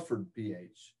buffered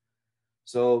pH.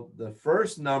 So the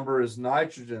first number is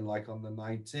nitrogen, like on the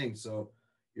 19. So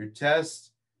your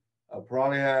test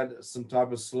probably had some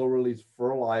type of slow release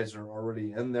fertilizer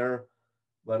already in there,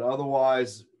 but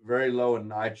otherwise very low in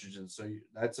nitrogen. So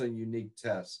that's a unique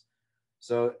test.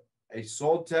 So a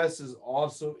soil test is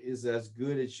also as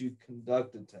good as you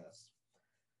conduct a test.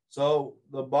 So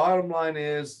the bottom line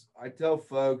is, I tell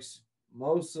folks,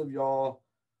 most of y'all,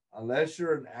 unless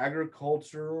you're an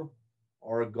agriculture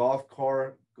or a golf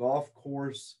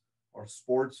course or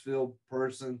sports field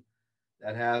person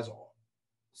that has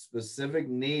specific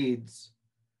needs,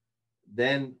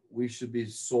 then we should be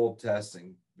soil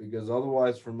testing, because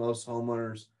otherwise, for most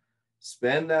homeowners,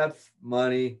 spend that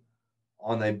money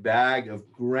on a bag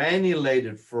of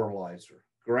granulated fertilizer.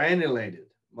 Granulated,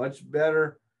 much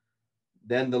better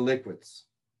than the liquids,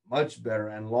 much better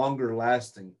and longer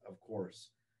lasting, of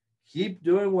course. Keep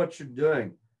doing what you're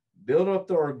doing. Build up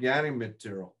the organic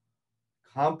material,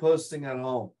 composting at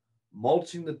home,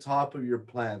 mulching the top of your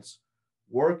plants,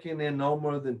 working in no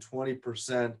more than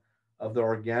 20% of the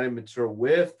organic material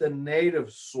with the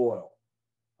native soil.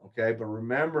 Okay, but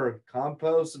remember,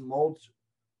 compost and mulch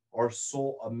are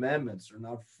soil amendments, they're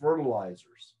not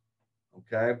fertilizers.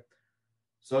 Okay,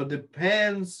 so it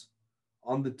depends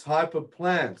on the type of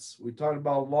plants. We talked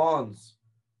about lawns.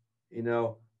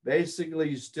 Basically,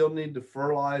 you still need to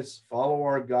fertilize, follow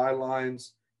our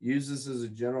guidelines, use this as a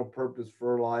general purpose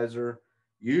fertilizer,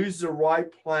 use the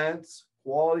right plants,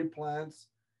 quality plants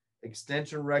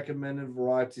extension recommended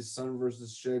varieties, sun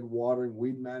versus shade, watering,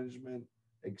 weed management,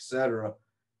 etc.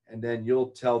 And then you'll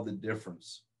tell the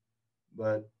difference.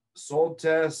 But soil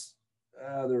tests,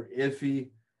 they're iffy,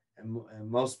 and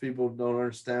most people don't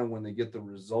understand when they get the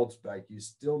results back. You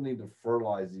still need to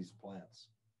fertilize these plants.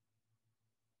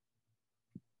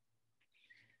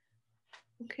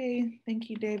 Okay, thank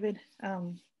you, David.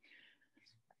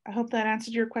 I hope that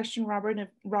answered your question, Robin.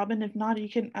 If not, you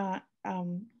can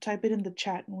type it in the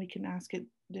chat and we can ask it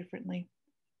differently.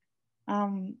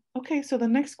 Okay, so the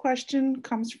next question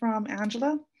comes from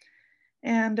Angela.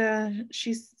 And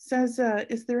she says,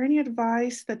 is there any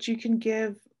advice that you can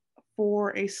give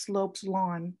for a sloped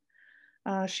lawn?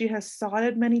 She has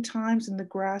sodded many times and the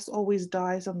grass always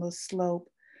dies on the slope.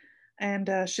 And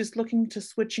she's looking to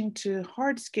switching to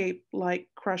hardscape like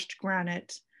crushed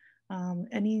granite.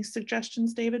 Any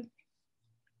suggestions, David?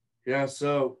 Yeah,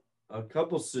 so a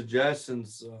couple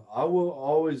suggestions. I will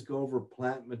always go over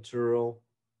plant material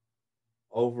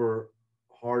over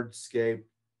hardscape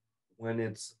when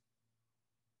it's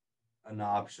an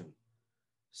option.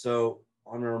 So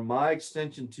on our My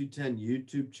Extension 210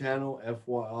 YouTube channel,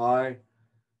 FYI,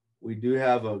 we do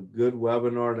have a good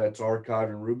webinar that's archived,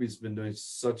 and Ruby's been doing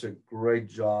such a great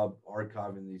job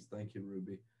archiving these. Thank you,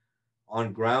 Ruby.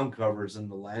 On ground covers in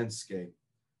the landscape.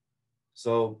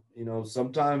 So, you know,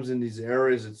 sometimes in these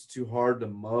areas, it's too hard to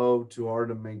mow, too hard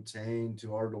to maintain,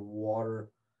 too hard to water.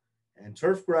 And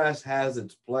turf grass has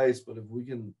its place, but if we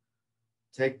can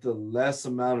take the less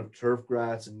amount of turf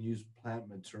grass and use plant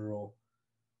material,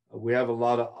 we have a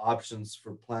lot of options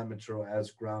for plant material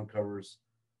as ground covers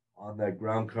on that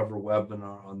ground cover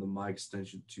webinar on the My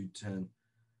Extension 210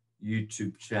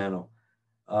 YouTube channel.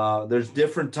 There's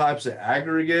different types of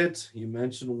aggregate. You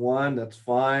mentioned one, that's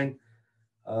fine.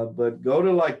 But go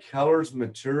to like Keller's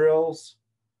Materials,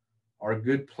 are a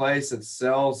good place that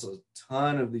sells a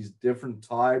ton of these different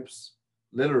types,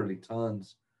 literally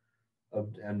tons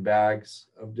of and bags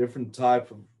of different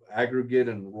type of aggregate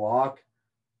and rock,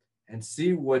 and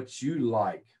see what you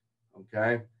like.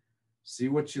 Okay, see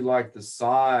what you like, the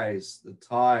size, the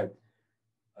type.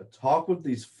 Talk with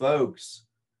these folks.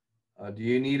 Do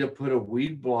you need to put a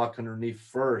weed block underneath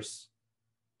first?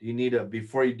 Do you need to,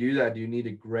 before you do that, do you need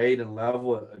to grade and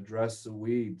level it, address the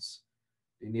weeds?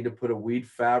 Do you need to put a weed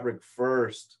fabric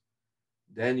first?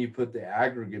 Then you put the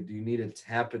aggregate. Do you need to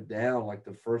tamp it down? Like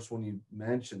the first one you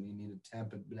mentioned, you need to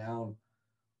tamp it down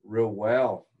real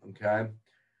well, okay?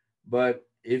 But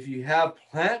if you have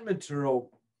plant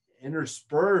material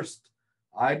interspersed,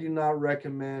 I do not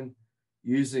recommend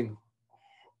using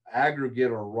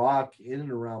aggregate or rock in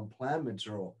and around plant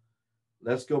material.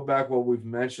 Let's go back what we've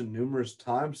mentioned numerous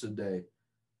times today.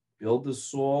 Build the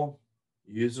soil,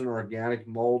 use an organic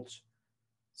mulch,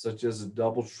 such as a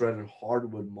double shredded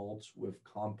hardwood mulch with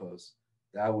compost.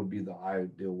 That would be the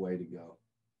ideal way to go.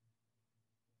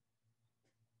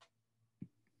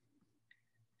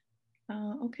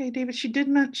 Okay, David, she did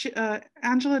mention,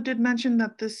 Angela did mention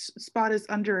that this spot is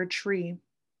under a tree.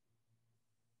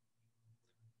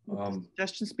 Would the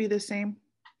suggestions be the same?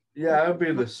 Yeah, it'd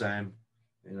be the same,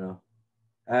 you know.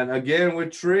 And again,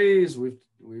 with trees, we've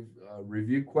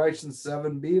reviewed question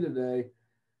 7B today.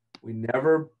 We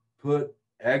never put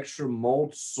extra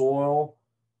mulch, soil,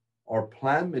 or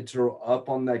plant material up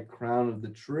on that crown of the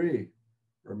tree.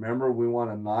 Remember, we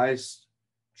want a nice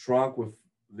trunk with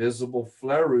visible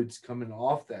flare roots coming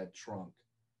off that trunk.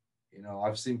 You know,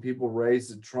 I've seen people raise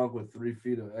the trunk with 3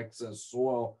 feet of excess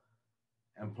soil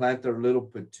and plant their little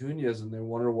petunias, and they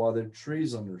wonder why their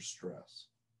tree's under stress.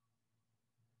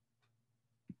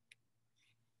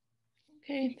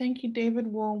 Okay, thank you, David.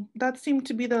 Well, that seemed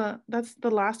to be that's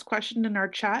the last question in our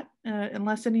chat.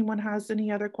 Unless anyone has any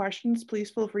other questions, please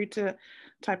feel free to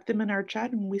type them in our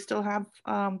chat, and we still have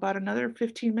about another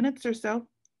 15 minutes or so.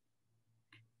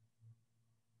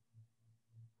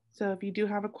 So if you do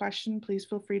have a question, please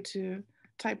feel free to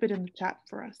type it in the chat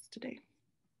for us today.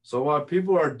 So while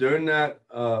people are doing that,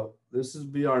 this will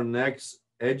be our next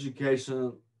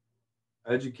educational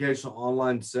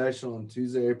online session on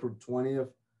Tuesday, April 20th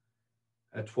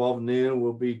at 12 noon.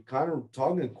 We'll be kind of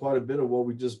talking quite a bit of what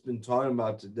we've just been talking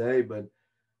about today, but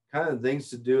kind of things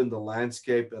to do in the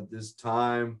landscape at this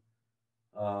time.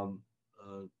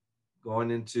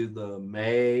 Going into the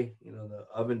May, you know, the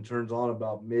oven turns on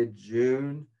about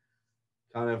mid-June.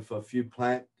 Kind of a few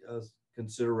plant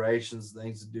considerations,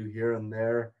 things to do here and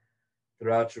there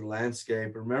throughout your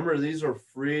landscape. Remember, these are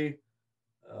free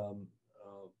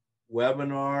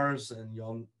webinars, and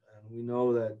we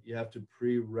know that you have to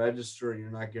pre-register, and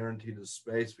you're not guaranteed a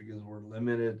space because we're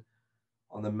limited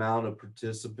on the amount of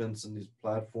participants in these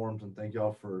platforms. And thank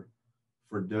y'all for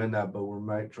for doing that, but we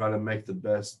might try to make the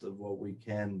best of what we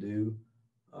can do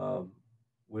um,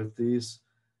 with these.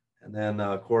 And then,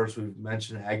 of course, we've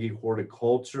mentioned Aggie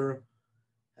Horticulture.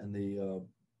 And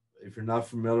if you're not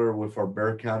familiar with our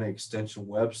Bexar County Extension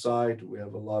website, we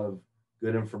have a lot of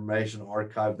good information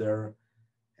archived there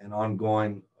and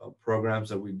ongoing programs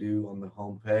that we do on the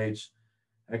homepage.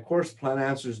 And of course,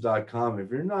 plantanswers.com.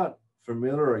 If you're not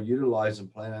familiar or utilizing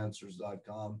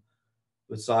plantanswers.com,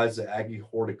 besides the Aggie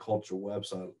Horticulture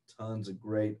website, tons of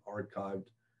great archived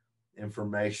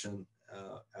information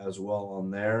as well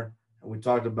on there. And we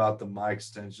talked about the My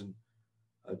Extension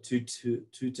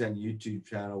 210 YouTube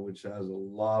channel, which has a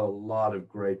lot of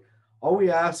great. All we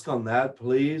ask on that,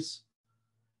 please,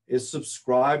 is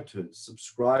subscribe to it.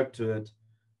 Subscribe to it,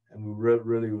 and we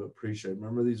really would appreciate it.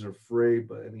 Remember, these are free,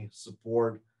 but any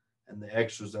support and the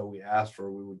extras that we ask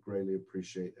for, we would greatly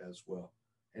appreciate as well.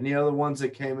 Any other ones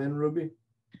that came in, Ruby?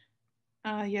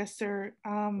 Yes, sir.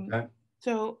 Okay.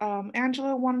 So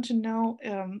Angela wanted to know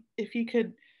if you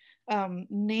could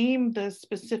name the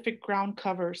specific ground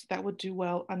covers that would do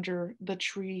well under the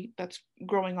tree that's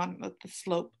growing on the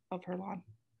slope of her lawn.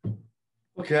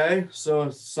 Okay, so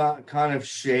it's kind of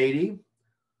shady.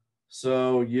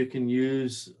 So you can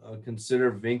use,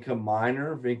 consider Vinca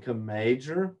minor, Vinca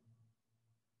major,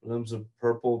 blooms of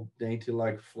purple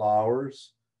dainty-like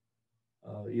flowers.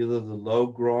 Either the low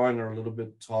growing or a little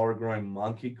bit taller growing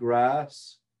monkey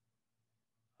grass,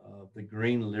 the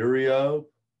green liriope,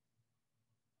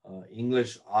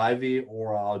 English ivy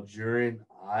or Algerian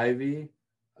ivy.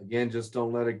 Again, just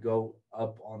don't let it go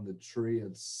up on the tree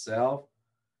itself.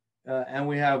 And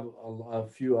we have a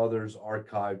few others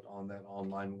archived on that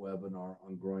online webinar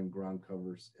on growing ground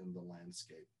covers in the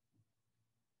landscape.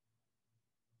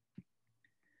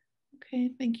 Okay,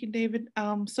 thank you, David.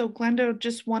 So Glenda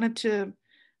just wanted to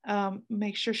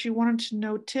make sure, she wanted to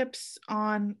know tips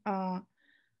on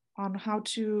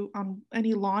on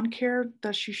any lawn care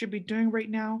that she should be doing right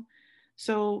now.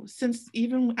 So since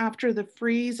even after the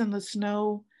freeze and the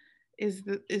snow, is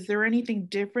there anything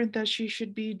different that she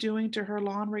should be doing to her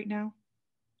lawn right now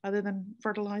other than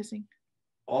fertilizing?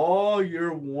 All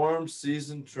your warm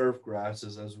season turf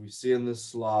grasses, as we see in this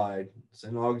slide,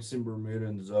 St. Augustine, Bermuda,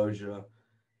 and Zosia,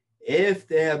 if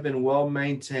they have been well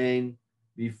maintained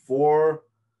before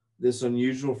this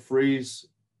unusual freeze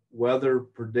weather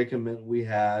predicament we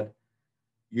had,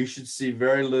 you should see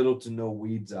very little to no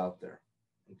weeds out there.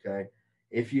 Okay.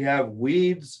 If you have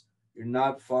weeds, you're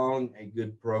not following a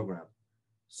good program.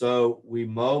 So we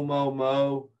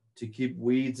mow to keep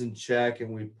weeds in check,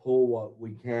 and we pull what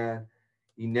we can.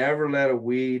 You never let a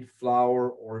weed flower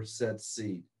or set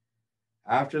seed.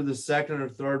 After the second or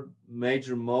third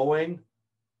major mowing,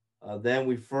 then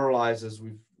we fertilize, as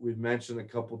we've mentioned a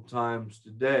couple times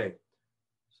today.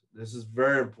 This is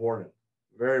very important,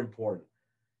 very important.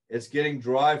 It's getting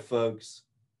dry, folks.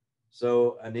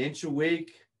 So an inch a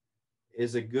week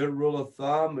is a good rule of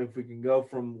thumb. If we can go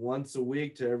from once a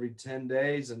week to every 10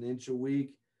 days, an inch a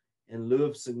week, in lieu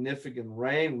of significant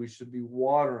rain, we should be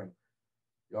watering.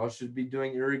 Y'all should be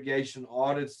doing irrigation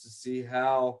audits to see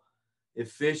how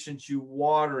efficient you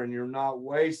water and you're not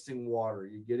wasting water.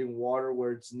 You're getting water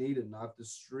where it's needed, not the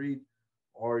street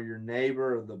or your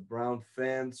neighbor or the brown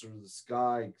fence or the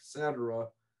sky, etc.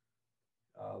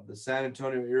 The San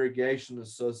Antonio Irrigation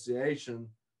Association,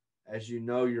 as you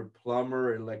know, your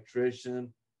plumber,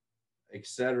 electrician,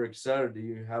 etc., do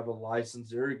you have a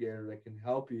licensed irrigator that can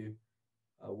help you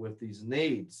with these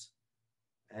needs?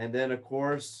 And then, of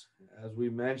course, as we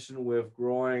mentioned, with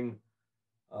growing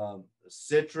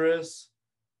citrus,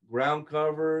 ground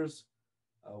covers,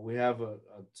 we have a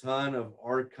ton of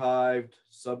archived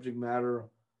subject matter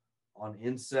on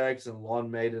insects and lawn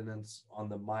maintenance on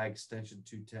the My Extension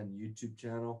 210 YouTube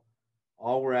channel.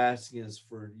 All we're asking is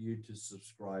for you to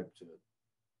subscribe to it.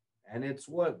 And it's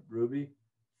what, Ruby?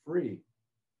 Free.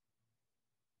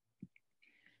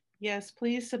 Yes,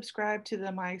 please subscribe to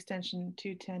the My Extension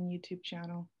 210 YouTube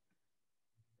channel.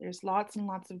 There's lots and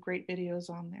lots of great videos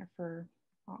on there for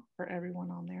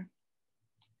everyone on there.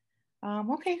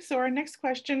 Okay, so our next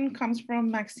question comes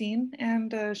from Maxine,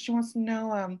 and she wants to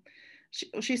know,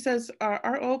 she says,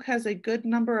 our oak has a good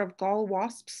number of gall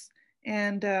wasps,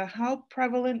 and how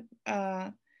prevalent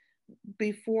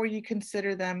before you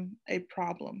consider them a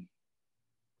problem?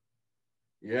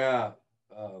 Yeah,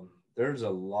 there's a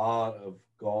lot of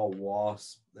gall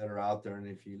wasps that are out there, and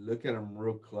if you look at them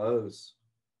real close,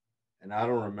 and I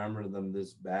don't remember them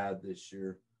this bad this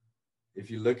year, if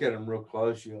you look at them real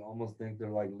close, you almost think they're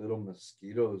like little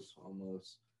mosquitoes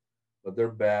almost, but they're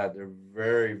bad. They're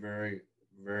very, very,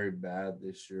 very bad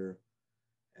this year.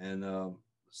 And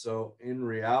So in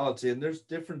reality, and there's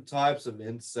different types of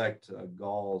insect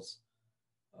galls,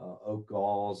 oak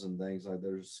galls and things like that.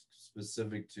 There's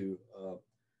specific to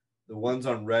the ones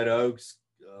on red oaks.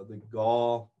 The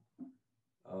gall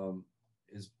um,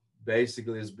 is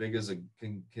basically as big as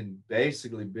can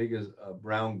basically big as a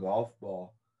brown golf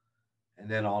ball. And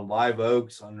then on live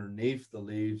oaks, underneath the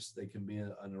leaves, they can be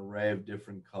an array of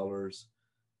different colors.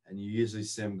 And you usually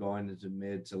see them going into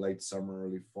mid to late summer,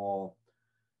 early fall.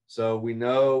 So we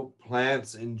know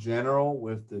plants in general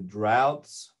with the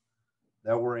droughts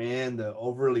that we're in, the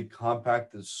overly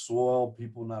compacted soil,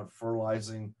 people not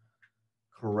fertilizing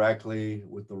correctly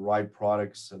with the right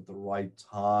products at the right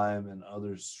time, and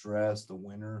other stress, the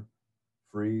winter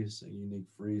freeze, a unique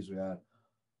freeze we had,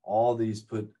 all these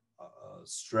put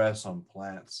stress on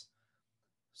plants.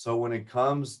 So when it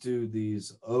comes to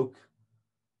these oak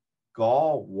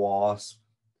gall wasps,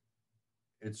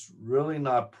 it's really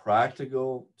not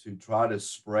practical to try to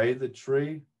spray the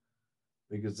tree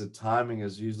because the timing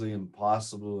is usually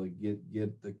impossible to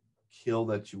get the kill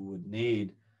that you would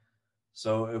need.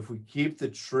 So if we keep the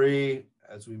tree,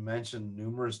 as we mentioned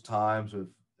numerous times, with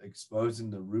exposing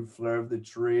the root flare of the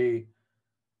tree,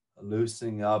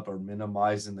 loosening up or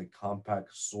minimizing the compact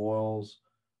soils,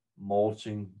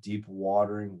 mulching, deep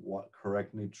watering, what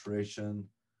correct nutrition,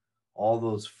 all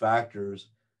those factors,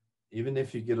 even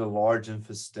if you get a large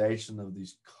infestation of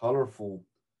these colorful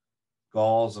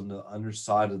galls on the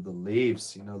underside of the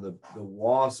leaves, the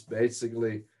wasp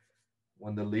basically,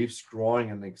 when the leaf's growing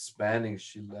and expanding,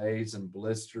 she lays and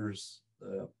blisters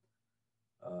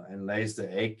and lays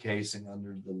the egg casing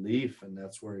under the leaf, and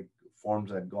that's where it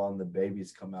forms that gall, and the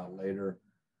babies come out later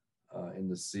in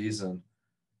the season.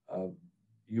 Uh,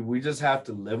 we just have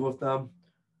to live with them.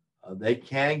 They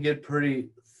can get pretty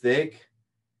thick,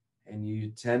 and you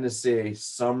tend to see a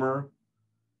summer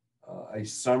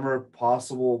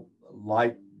possible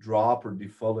light drop or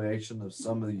defoliation of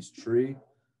some of these tree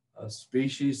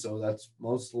species. So that's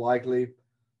most likely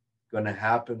going to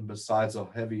happen besides a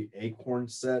heavy acorn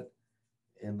set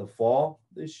in the fall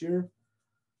this year.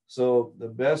 So the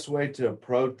best way to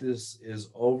approach this is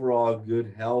overall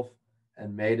good health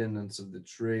and maintenance of the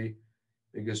tree,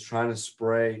 because trying to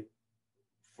spray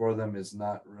for them is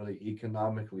not really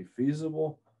economically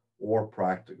feasible or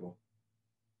practical.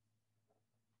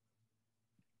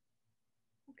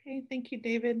 Okay, thank you,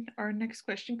 David. Our next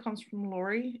question comes from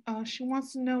Lori. She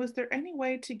wants to know, is there any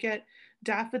way to get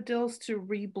daffodils to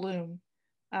rebloom?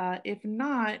 If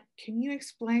not, can you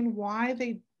explain why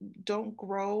they don't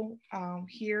grow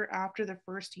here after the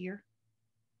first year?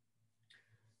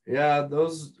 Yeah,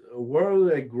 those, where do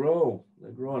they grow?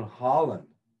 They grow in Holland.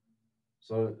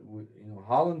 So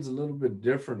Holland's a little bit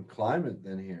different climate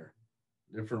than here,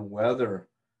 different weather.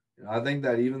 I think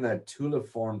that even that tulip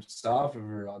farm south of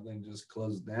here, I think just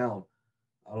closed down.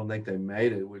 I don't think they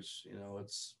made it, which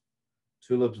it's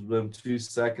tulips bloom 2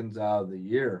 seconds out of the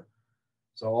year.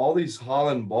 So all these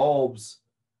Holland bulbs,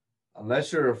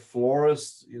 unless you're a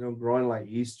florist, growing like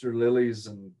Easter lilies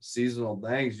and seasonal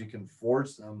things, you can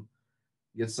force them,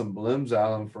 get some blooms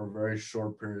out of them for a very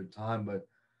short period of time. But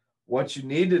what you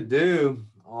need to do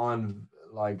on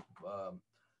like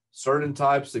certain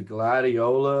types of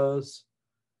gladiolas,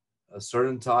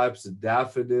 certain types of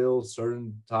daffodils,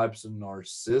 certain types of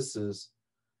narcissus,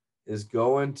 is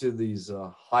go into these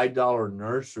high dollar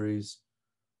nurseries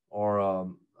or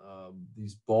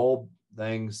these bulb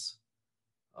things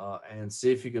and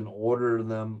see if you can order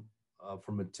them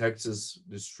from a Texas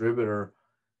distributor.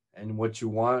 And what you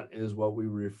want is what we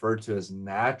refer to as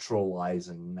naturalizing.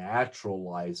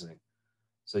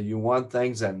 So you want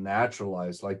things that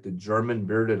naturalize, like the German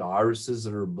bearded irises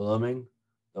that are blooming,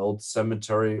 the old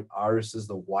cemetery irises,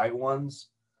 the white ones,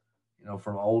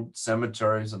 from old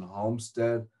cemeteries and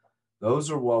homestead.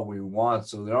 Those are what we want.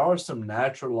 So there are some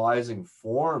naturalizing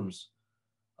forms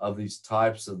of these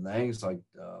types of things, like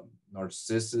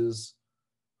narcissus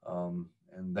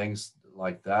and things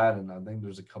like that. And I think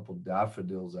there's a couple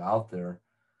daffodils out there,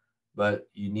 but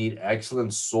you need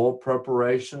excellent soil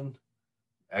preparation,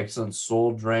 excellent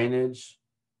soil drainage,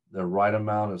 the right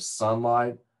amount of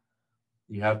sunlight.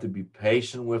 You have to be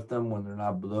patient with them when they're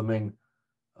not blooming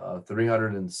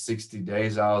 360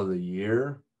 days out of the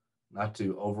year, not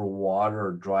to overwater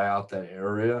or dry out that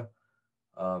area.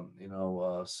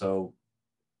 So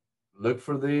look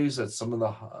for these at some of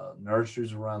the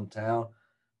nurseries around town.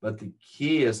 But the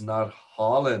key is not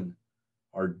Holland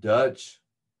or Dutch.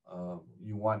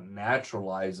 You want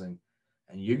naturalizing,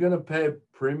 and you're going to pay a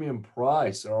premium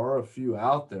price. There are a few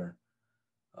out there.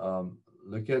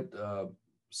 Look at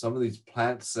some of these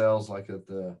plant sales, like at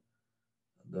the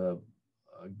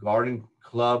a garden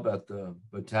club at the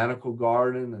botanical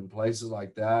garden and places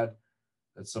like that,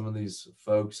 that some of these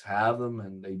folks have them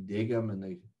and they dig them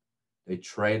and they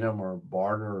trade them or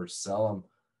barter or sell them.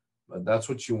 But that's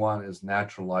what you want, is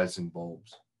naturalizing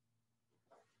bulbs.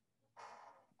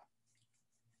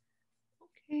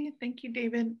 Okay, thank you,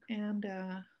 David. And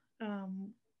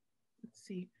let's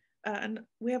see. And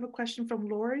we have a question from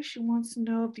Lori. She wants to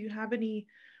know if you have any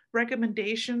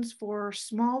recommendations for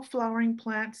small flowering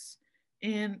plants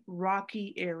in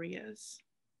rocky areas.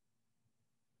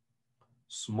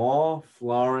 Small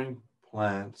flowering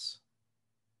plants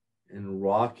in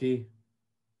rocky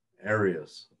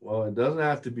areas. Well, it doesn't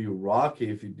have to be rocky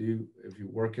if you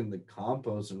work in the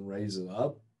compost and raise it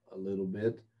up a little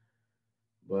bit.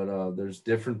 But there's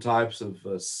different types of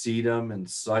sedum and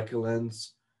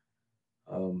succulents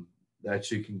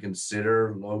that you can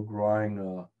consider. Low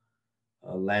growing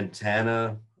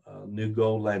lantana, new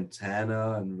gold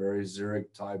lantana, and very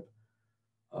xeric type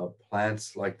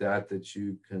plants like that that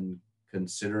you can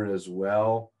consider as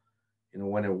well. You know,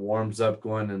 when it warms up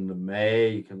going into May,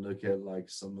 you can look at like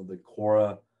some of the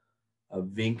Cora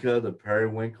vinca, the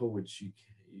periwinkle, which you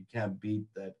can't beat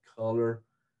that color,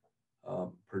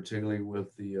 particularly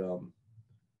with the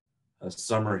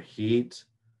summer heat.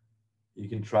 You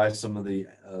can try some of the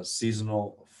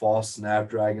seasonal fall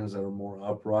snapdragons that are more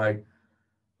upright,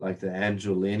 like the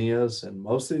angelinias, and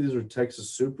most of these are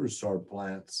Texas Superstar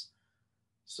plants.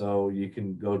 So you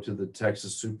can go to the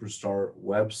Texas Superstar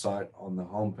website on the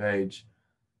homepage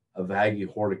of Aggie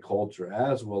Horticulture,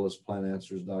 as well as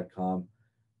plantanswers.com,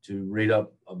 to read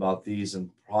up about these and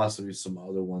possibly some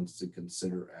other ones to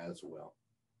consider as well.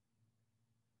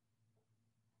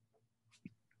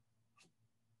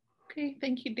 Okay,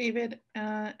 thank you, David.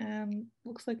 And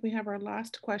looks like we have our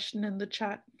last question in the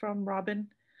chat from Robin.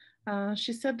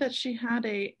 She said that she had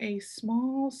a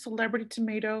small celebrity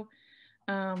tomato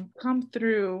come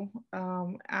through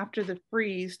after the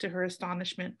freeze, to her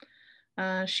astonishment.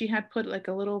 She had put like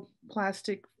a little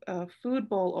plastic food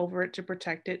bowl over it to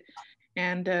protect it.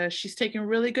 And she's taken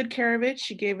really good care of it.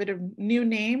 She gave it a new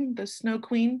name, the Snow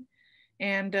Queen.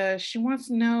 And she wants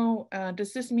to know,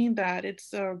 does this mean that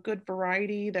it's a good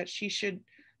variety, that she should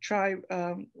try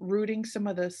rooting some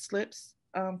of the slips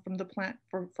from the plant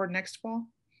for next fall?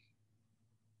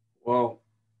 Well,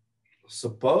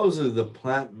 supposedly the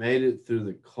plant made it through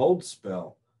the cold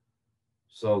spell.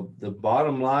 So the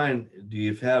bottom line,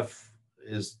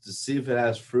 is to see if it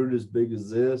has fruit as big as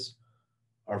this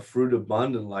or fruit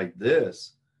abundant like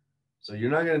this. So you're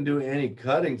not going to do any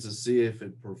cuttings to see if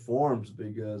it performs,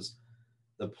 because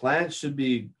the plant should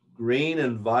be green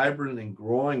and vibrant and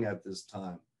growing at this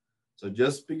time. So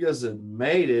just because it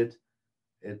made it,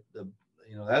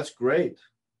 that's great,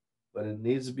 but it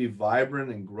needs to be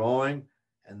vibrant and growing,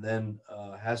 and then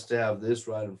has to have this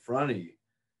right in front of you.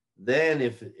 Then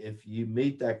if you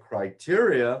meet that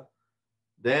criteria,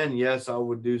 then yes, I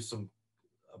would do some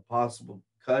possible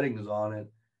cuttings on it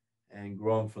and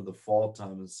grow them for the fall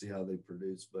time and see how they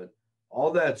produce. But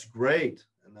all that's great,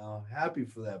 and I'm happy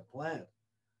for that plant.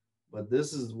 But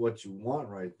this is what you want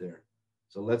right there.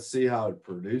 So let's see how it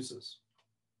produces.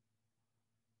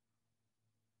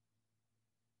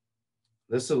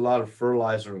 This is a lot of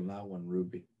fertilizer in that one,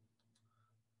 Ruby.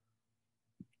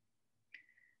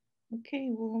 Okay,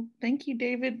 well, thank you,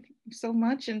 David, so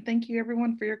much. And thank you,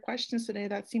 everyone, for your questions today.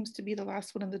 That seems to be the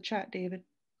last one in the chat, David.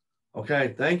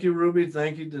 Okay, thank you, Ruby.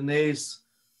 Thank you, Denise.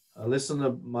 Listen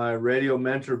to my radio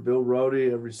mentor, Bill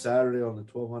Rohde, every Saturday on the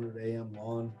 1200 a.m.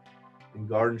 Lawn and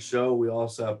Garden Show. We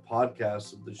also have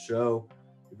podcasts of the show.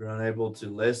 If you're unable to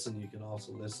listen, you can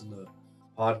also listen to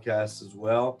podcasts as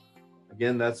well.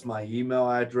 Again, that's my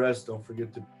email address. Don't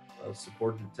forget to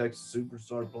support the Texas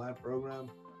Superstar Plant Program.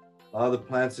 A lot of the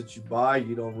plants that you buy,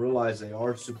 you don't realize they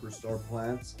are superstar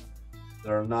plants.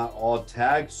 They're not all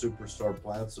tagged superstar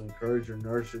plants, so encourage your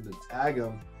nursery to tag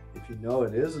them if you know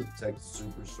it is a Texas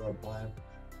Superstar plant.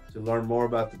 To learn more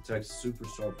about the Texas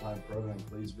Superstar Plant Program,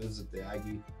 please visit the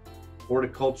Aggie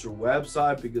Horticulture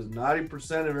website, because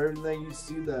 90% of everything you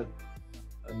see that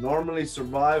normally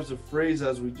survives a freeze,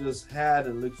 as we just had,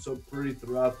 and looks so pretty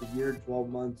throughout the year, 12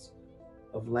 months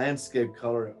of landscape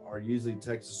color, are usually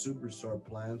Texas Superstar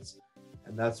plants.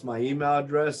 And that's my email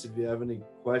address. If you have any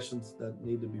questions that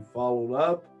need to be followed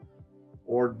up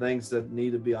or things that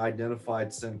need to be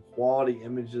identified, send quality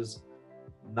images,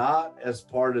 not as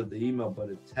part of the email, but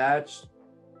attached.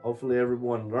 Hopefully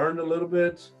everyone learned a little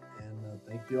bit, and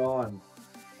thank you all. And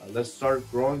let's start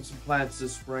growing some plants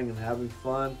this spring and having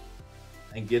fun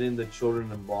and getting the children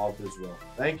involved as well.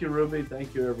 Thank you, Ruby.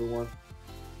 Thank you, everyone.